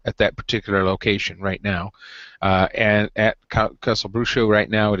weather at that particular location right now. And at Castle Brusho right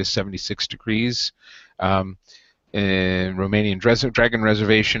now, it is 76 degrees. In Romanian Dragon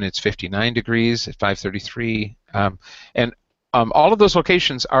Reservation, it's 59 degrees at 5:33. And all of those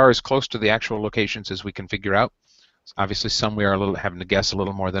locations are as close to the actual locations as we can figure out. Obviously, some we are having to guess a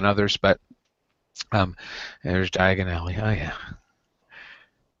little more than others, but there's Diagon Alley. Oh, yeah.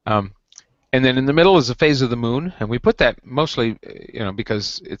 And then in the middle is the phase of the moon, and we put that mostly,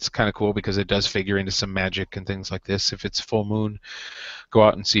 because it's kind of cool, because it does figure into some magic and things like this. If it's full moon, go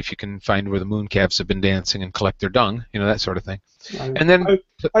out and see if you can find where the moon calves have been dancing and collect their dung, that sort of thing. And then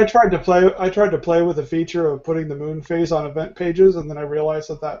I tried to play with the feature of putting the moon phase on event pages, and then I realized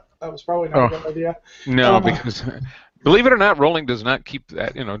that was probably not a good idea. No, because believe it or not, Rowling does not keep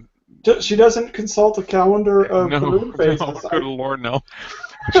that. She doesn't consult a calendar of the moon phases. No, good Lord, no.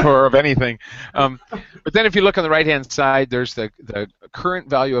 Or of anything. But then if you look on the right-hand side, there's the current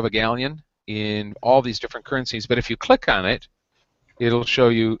value of a galleon in all these different currencies. But if you click on it, it'll show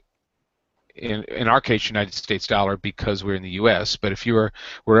you in our case, United States dollar because we're in the U.S. But if you're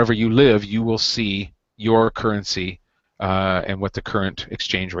wherever you live, you will see your currency and what the current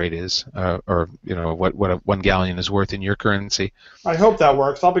exchange rate is, or what 1 gallon is worth in your currency. I hope that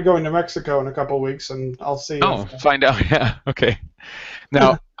works. I'll be going to Mexico in a couple of weeks, and I'll see if. Oh, find out. Yeah. Okay.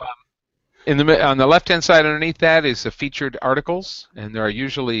 Now, on the left-hand side underneath that is the featured articles, and there are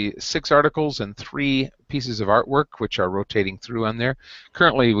usually 6 articles and 3 pieces of artwork which are rotating through on there.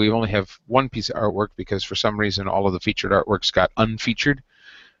 Currently, we only have 1 piece of artwork because for some reason all of the featured artworks got unfeatured.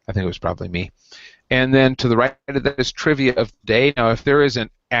 I think it was probably me. And then to the right of that is trivia of the day. Now, if there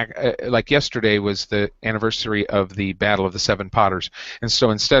isn't, like yesterday was the anniversary of the Battle of the Seven Potters, and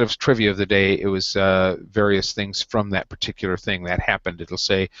so instead of trivia of the day, it was various things from that particular thing that happened. It'll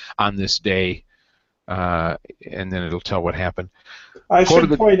say on this day, and then it'll tell what happened. I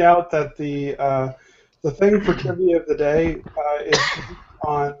should point out that the thing for trivia of the day is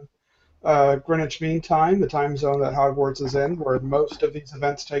on Greenwich Mean Time, the time zone that Hogwarts is in, where most of these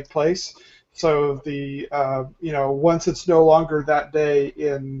events take place. So the once it's no longer that day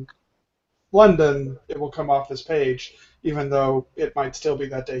in London, it will come off this page, even though it might still be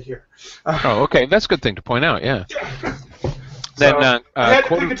that day here. Oh, okay, that's a good thing to point out. Yeah. Then I had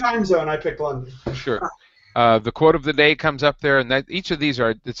to pick a time zone. I picked London. Sure. The quote of the day comes up there, and each of these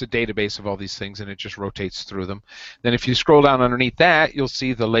it's a database of all these things, and it just rotates through them. Then if you scroll down underneath that, you'll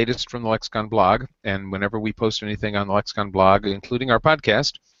see the latest from the Lexicon blog, and whenever we post anything on the Lexicon blog, including our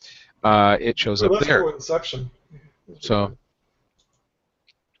podcast, it shows up there. Inception. So,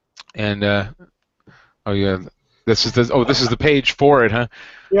 and oh yeah, this is the page for it, huh?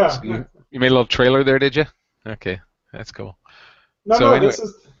 Yeah. So you made a little trailer there, did you? Okay, that's cool. No, so no, anyway,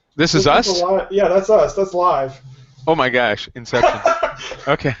 this is us. Yeah, that's us. That's live. Oh my gosh, Inception.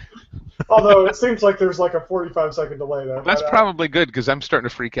 Okay. Although it seems like there's like a 45-second delay there. That's probably good because I'm starting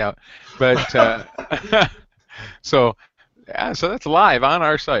to freak out. But so that's live on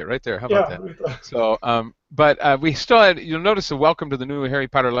our site right there. How about that? So, but we still had. You'll notice a welcome to the new Harry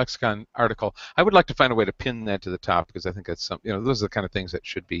Potter Lexicon article. I would like to find a way to pin that to the top because I think that's those are the kind of things that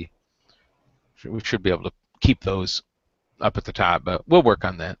we should be able to keep those up at the top. But we'll work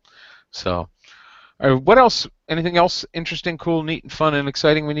on that. So. What else? Anything else interesting, cool, neat, and fun, and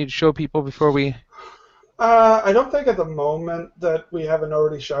exciting we need to show people before we? I don't think at the moment that we haven't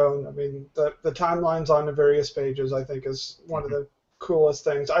already shown. I mean, the timelines on the various pages, I think, is one of the coolest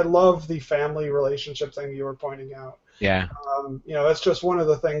things. I love the family relationship thing you were pointing out. Yeah. It's just one of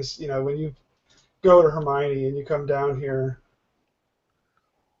the things, when you go to Hermione and you come down here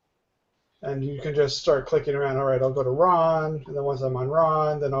and you can just start clicking around. All right, I'll go to Ron, and then once I'm on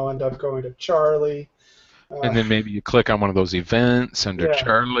Ron, then I'll end up going to Charlie. And then maybe you click on one of those events under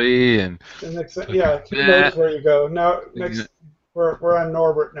Charlie, and who knows where you go. Now, we're on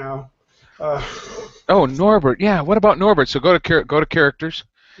Norbert now. Oh, Norbert. Yeah. What about Norbert? So go to characters.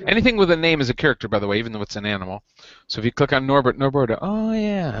 Yeah. Anything with a name is a character, by the way, even though it's an animal. So if you click on Norbert. Oh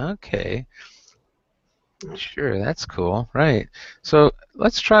yeah. Okay. Sure, that's cool. Right. So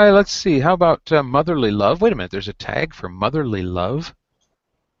let's see. How about motherly love? Wait a minute. There's a tag for motherly love.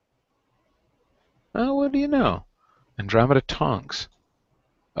 Oh, what do you know? Andromeda Tonks.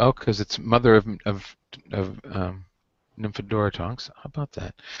 Oh, because it's mother of Nymphadora Tonks. How about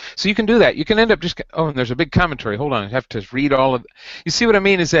that? So you can do that. You can end up just. Oh, and there's a big commentary. Hold on. I have to read all of. You see what I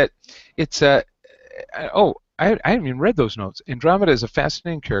mean? Is that it's I haven't even read those notes. Andromeda is a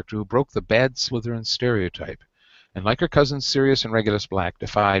fascinating character who broke the bad Slytherin stereotype, and like her cousins Sirius and Regulus Black,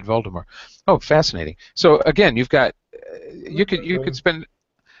 defied Voldemort. Oh, fascinating. So again, you've got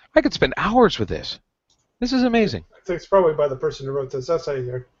I could spend hours with this. This is amazing. I think it's probably by the person who wrote this essay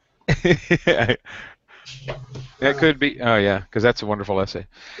here. That could be. Oh yeah, because that's a wonderful essay.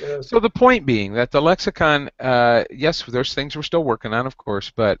 Yes. So the point being that the lexicon, yes, there's things we're still working on, of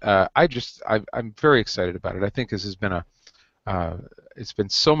course, but I'm very excited about it. I think this has been it's been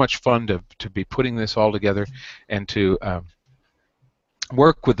so much fun to be putting this all together and to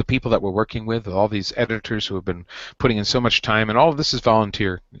work with the people that we're working with, all these editors who have been putting in so much time, and all of this is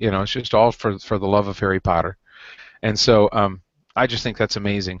volunteer. It's just all for the love of Harry Potter, and so I just think that's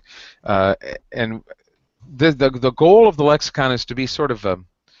amazing, and. The goal of the lexicon is to be sort of kind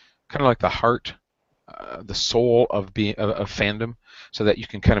of like the heart, the soul of fandom, so that you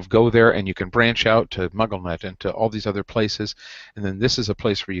can kind of go there and you can branch out to MuggleNet and to all these other places, and then this is a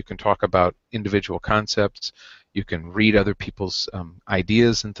place where you can talk about individual concepts, you can read other people's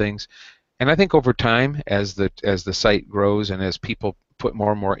ideas and things, and I think over time, as the site grows and as people put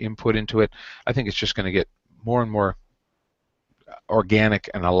more and more input into it, I think it's just going to get more and more organic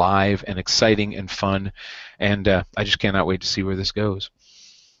and alive and exciting and fun, and I just cannot wait to see where this goes.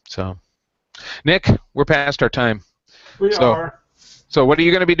 So Nick, we're past our time. We So, are. so what are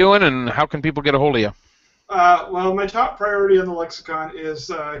you going to be doing, and how can people get a hold of you? Well, my top priority on the Lexicon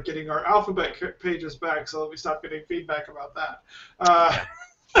is getting our alphabet pages back so that we stop getting feedback about that.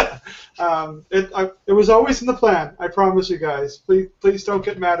 It was always in the plan. I promise you guys. Please don't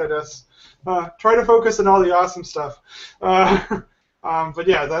get mad at us. Try to focus on all the awesome stuff. But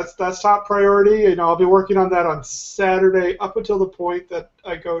yeah, that's top priority. I'll be working on that on Saturday up until the point that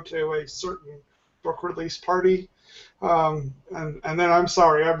I go to a certain book release party. And then I'm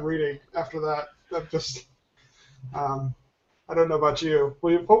sorry, I'm reading after that. I'm just I don't know about you.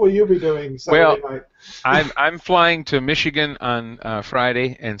 What will you be doing Well, Saturday night? I'm flying to Michigan on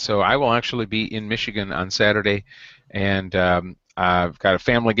Friday, and so I will actually be in Michigan on Saturday, and I've got a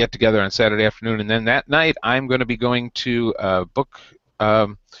family get together on Saturday afternoon, and then that night I'm going to be going to a book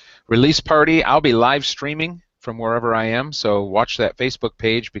um, release party. I'll be live streaming from wherever I am, so watch that Facebook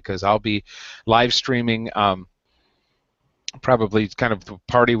page because I'll be live streaming. Probably kind of the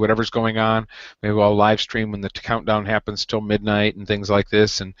party, whatever's going on. Maybe I'll live stream when the countdown happens till midnight and things like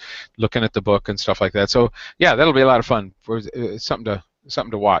this, and looking at the book and stuff like that. So yeah, that'll be a lot of fun. For something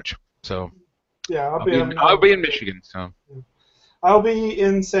to watch. So Yeah, I'll be in Michigan. So I'll be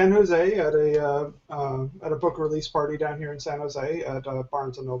in San Jose at a book release party down here in San Jose at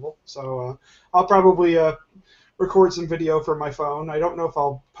Barnes and Noble. So I'll probably record some video from my phone. I don't know if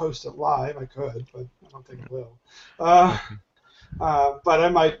I'll post it live. I could, but I don't think I will. But I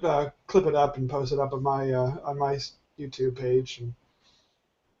might clip it up and post it up on my YouTube page. And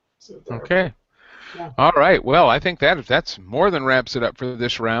so there. okay. Yeah. All right. Well, I think that's more than wraps it up for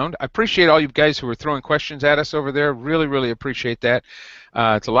this round. I appreciate all you guys who were throwing questions at us over there. Really, really appreciate that.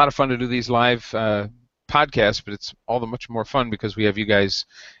 It's a lot of fun to do these live podcasts, but it's all the much more fun because we have you guys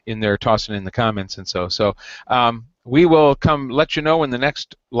in there tossing in the comments and so. We will come let you know when the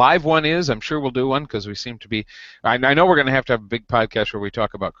next live one is. I'm sure we'll do one because we seem to be. I know we're going to have a big podcast where we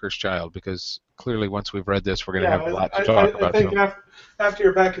talk about Cursed Child because clearly once we've read this, we're going to have a lot to talk about. I think after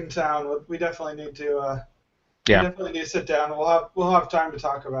you're back in town, we definitely need to. We definitely need to sit down. We'll have time to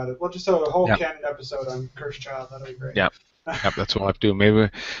talk about it. We'll just have a whole canon episode on Cursed Child. That'll be great. Yeah. Yep, that's what I have to do.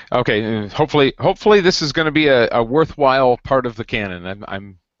 Maybe. Okay. Hopefully, this is going to be a worthwhile part of the canon.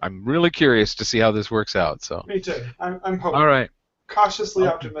 I'm really curious to see how this works out. So. Me too. I'm hoping. All right. Cautiously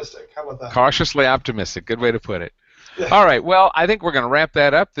optimistic. How about that? Cautiously optimistic. Good way to put it. All right. Well, I think we're going to wrap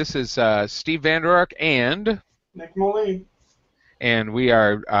that up. This is Steve Vander Ark and Nick Moline. And we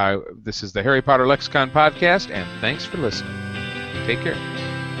are. This is the Harry Potter Lexicon podcast. And thanks for listening. Take care.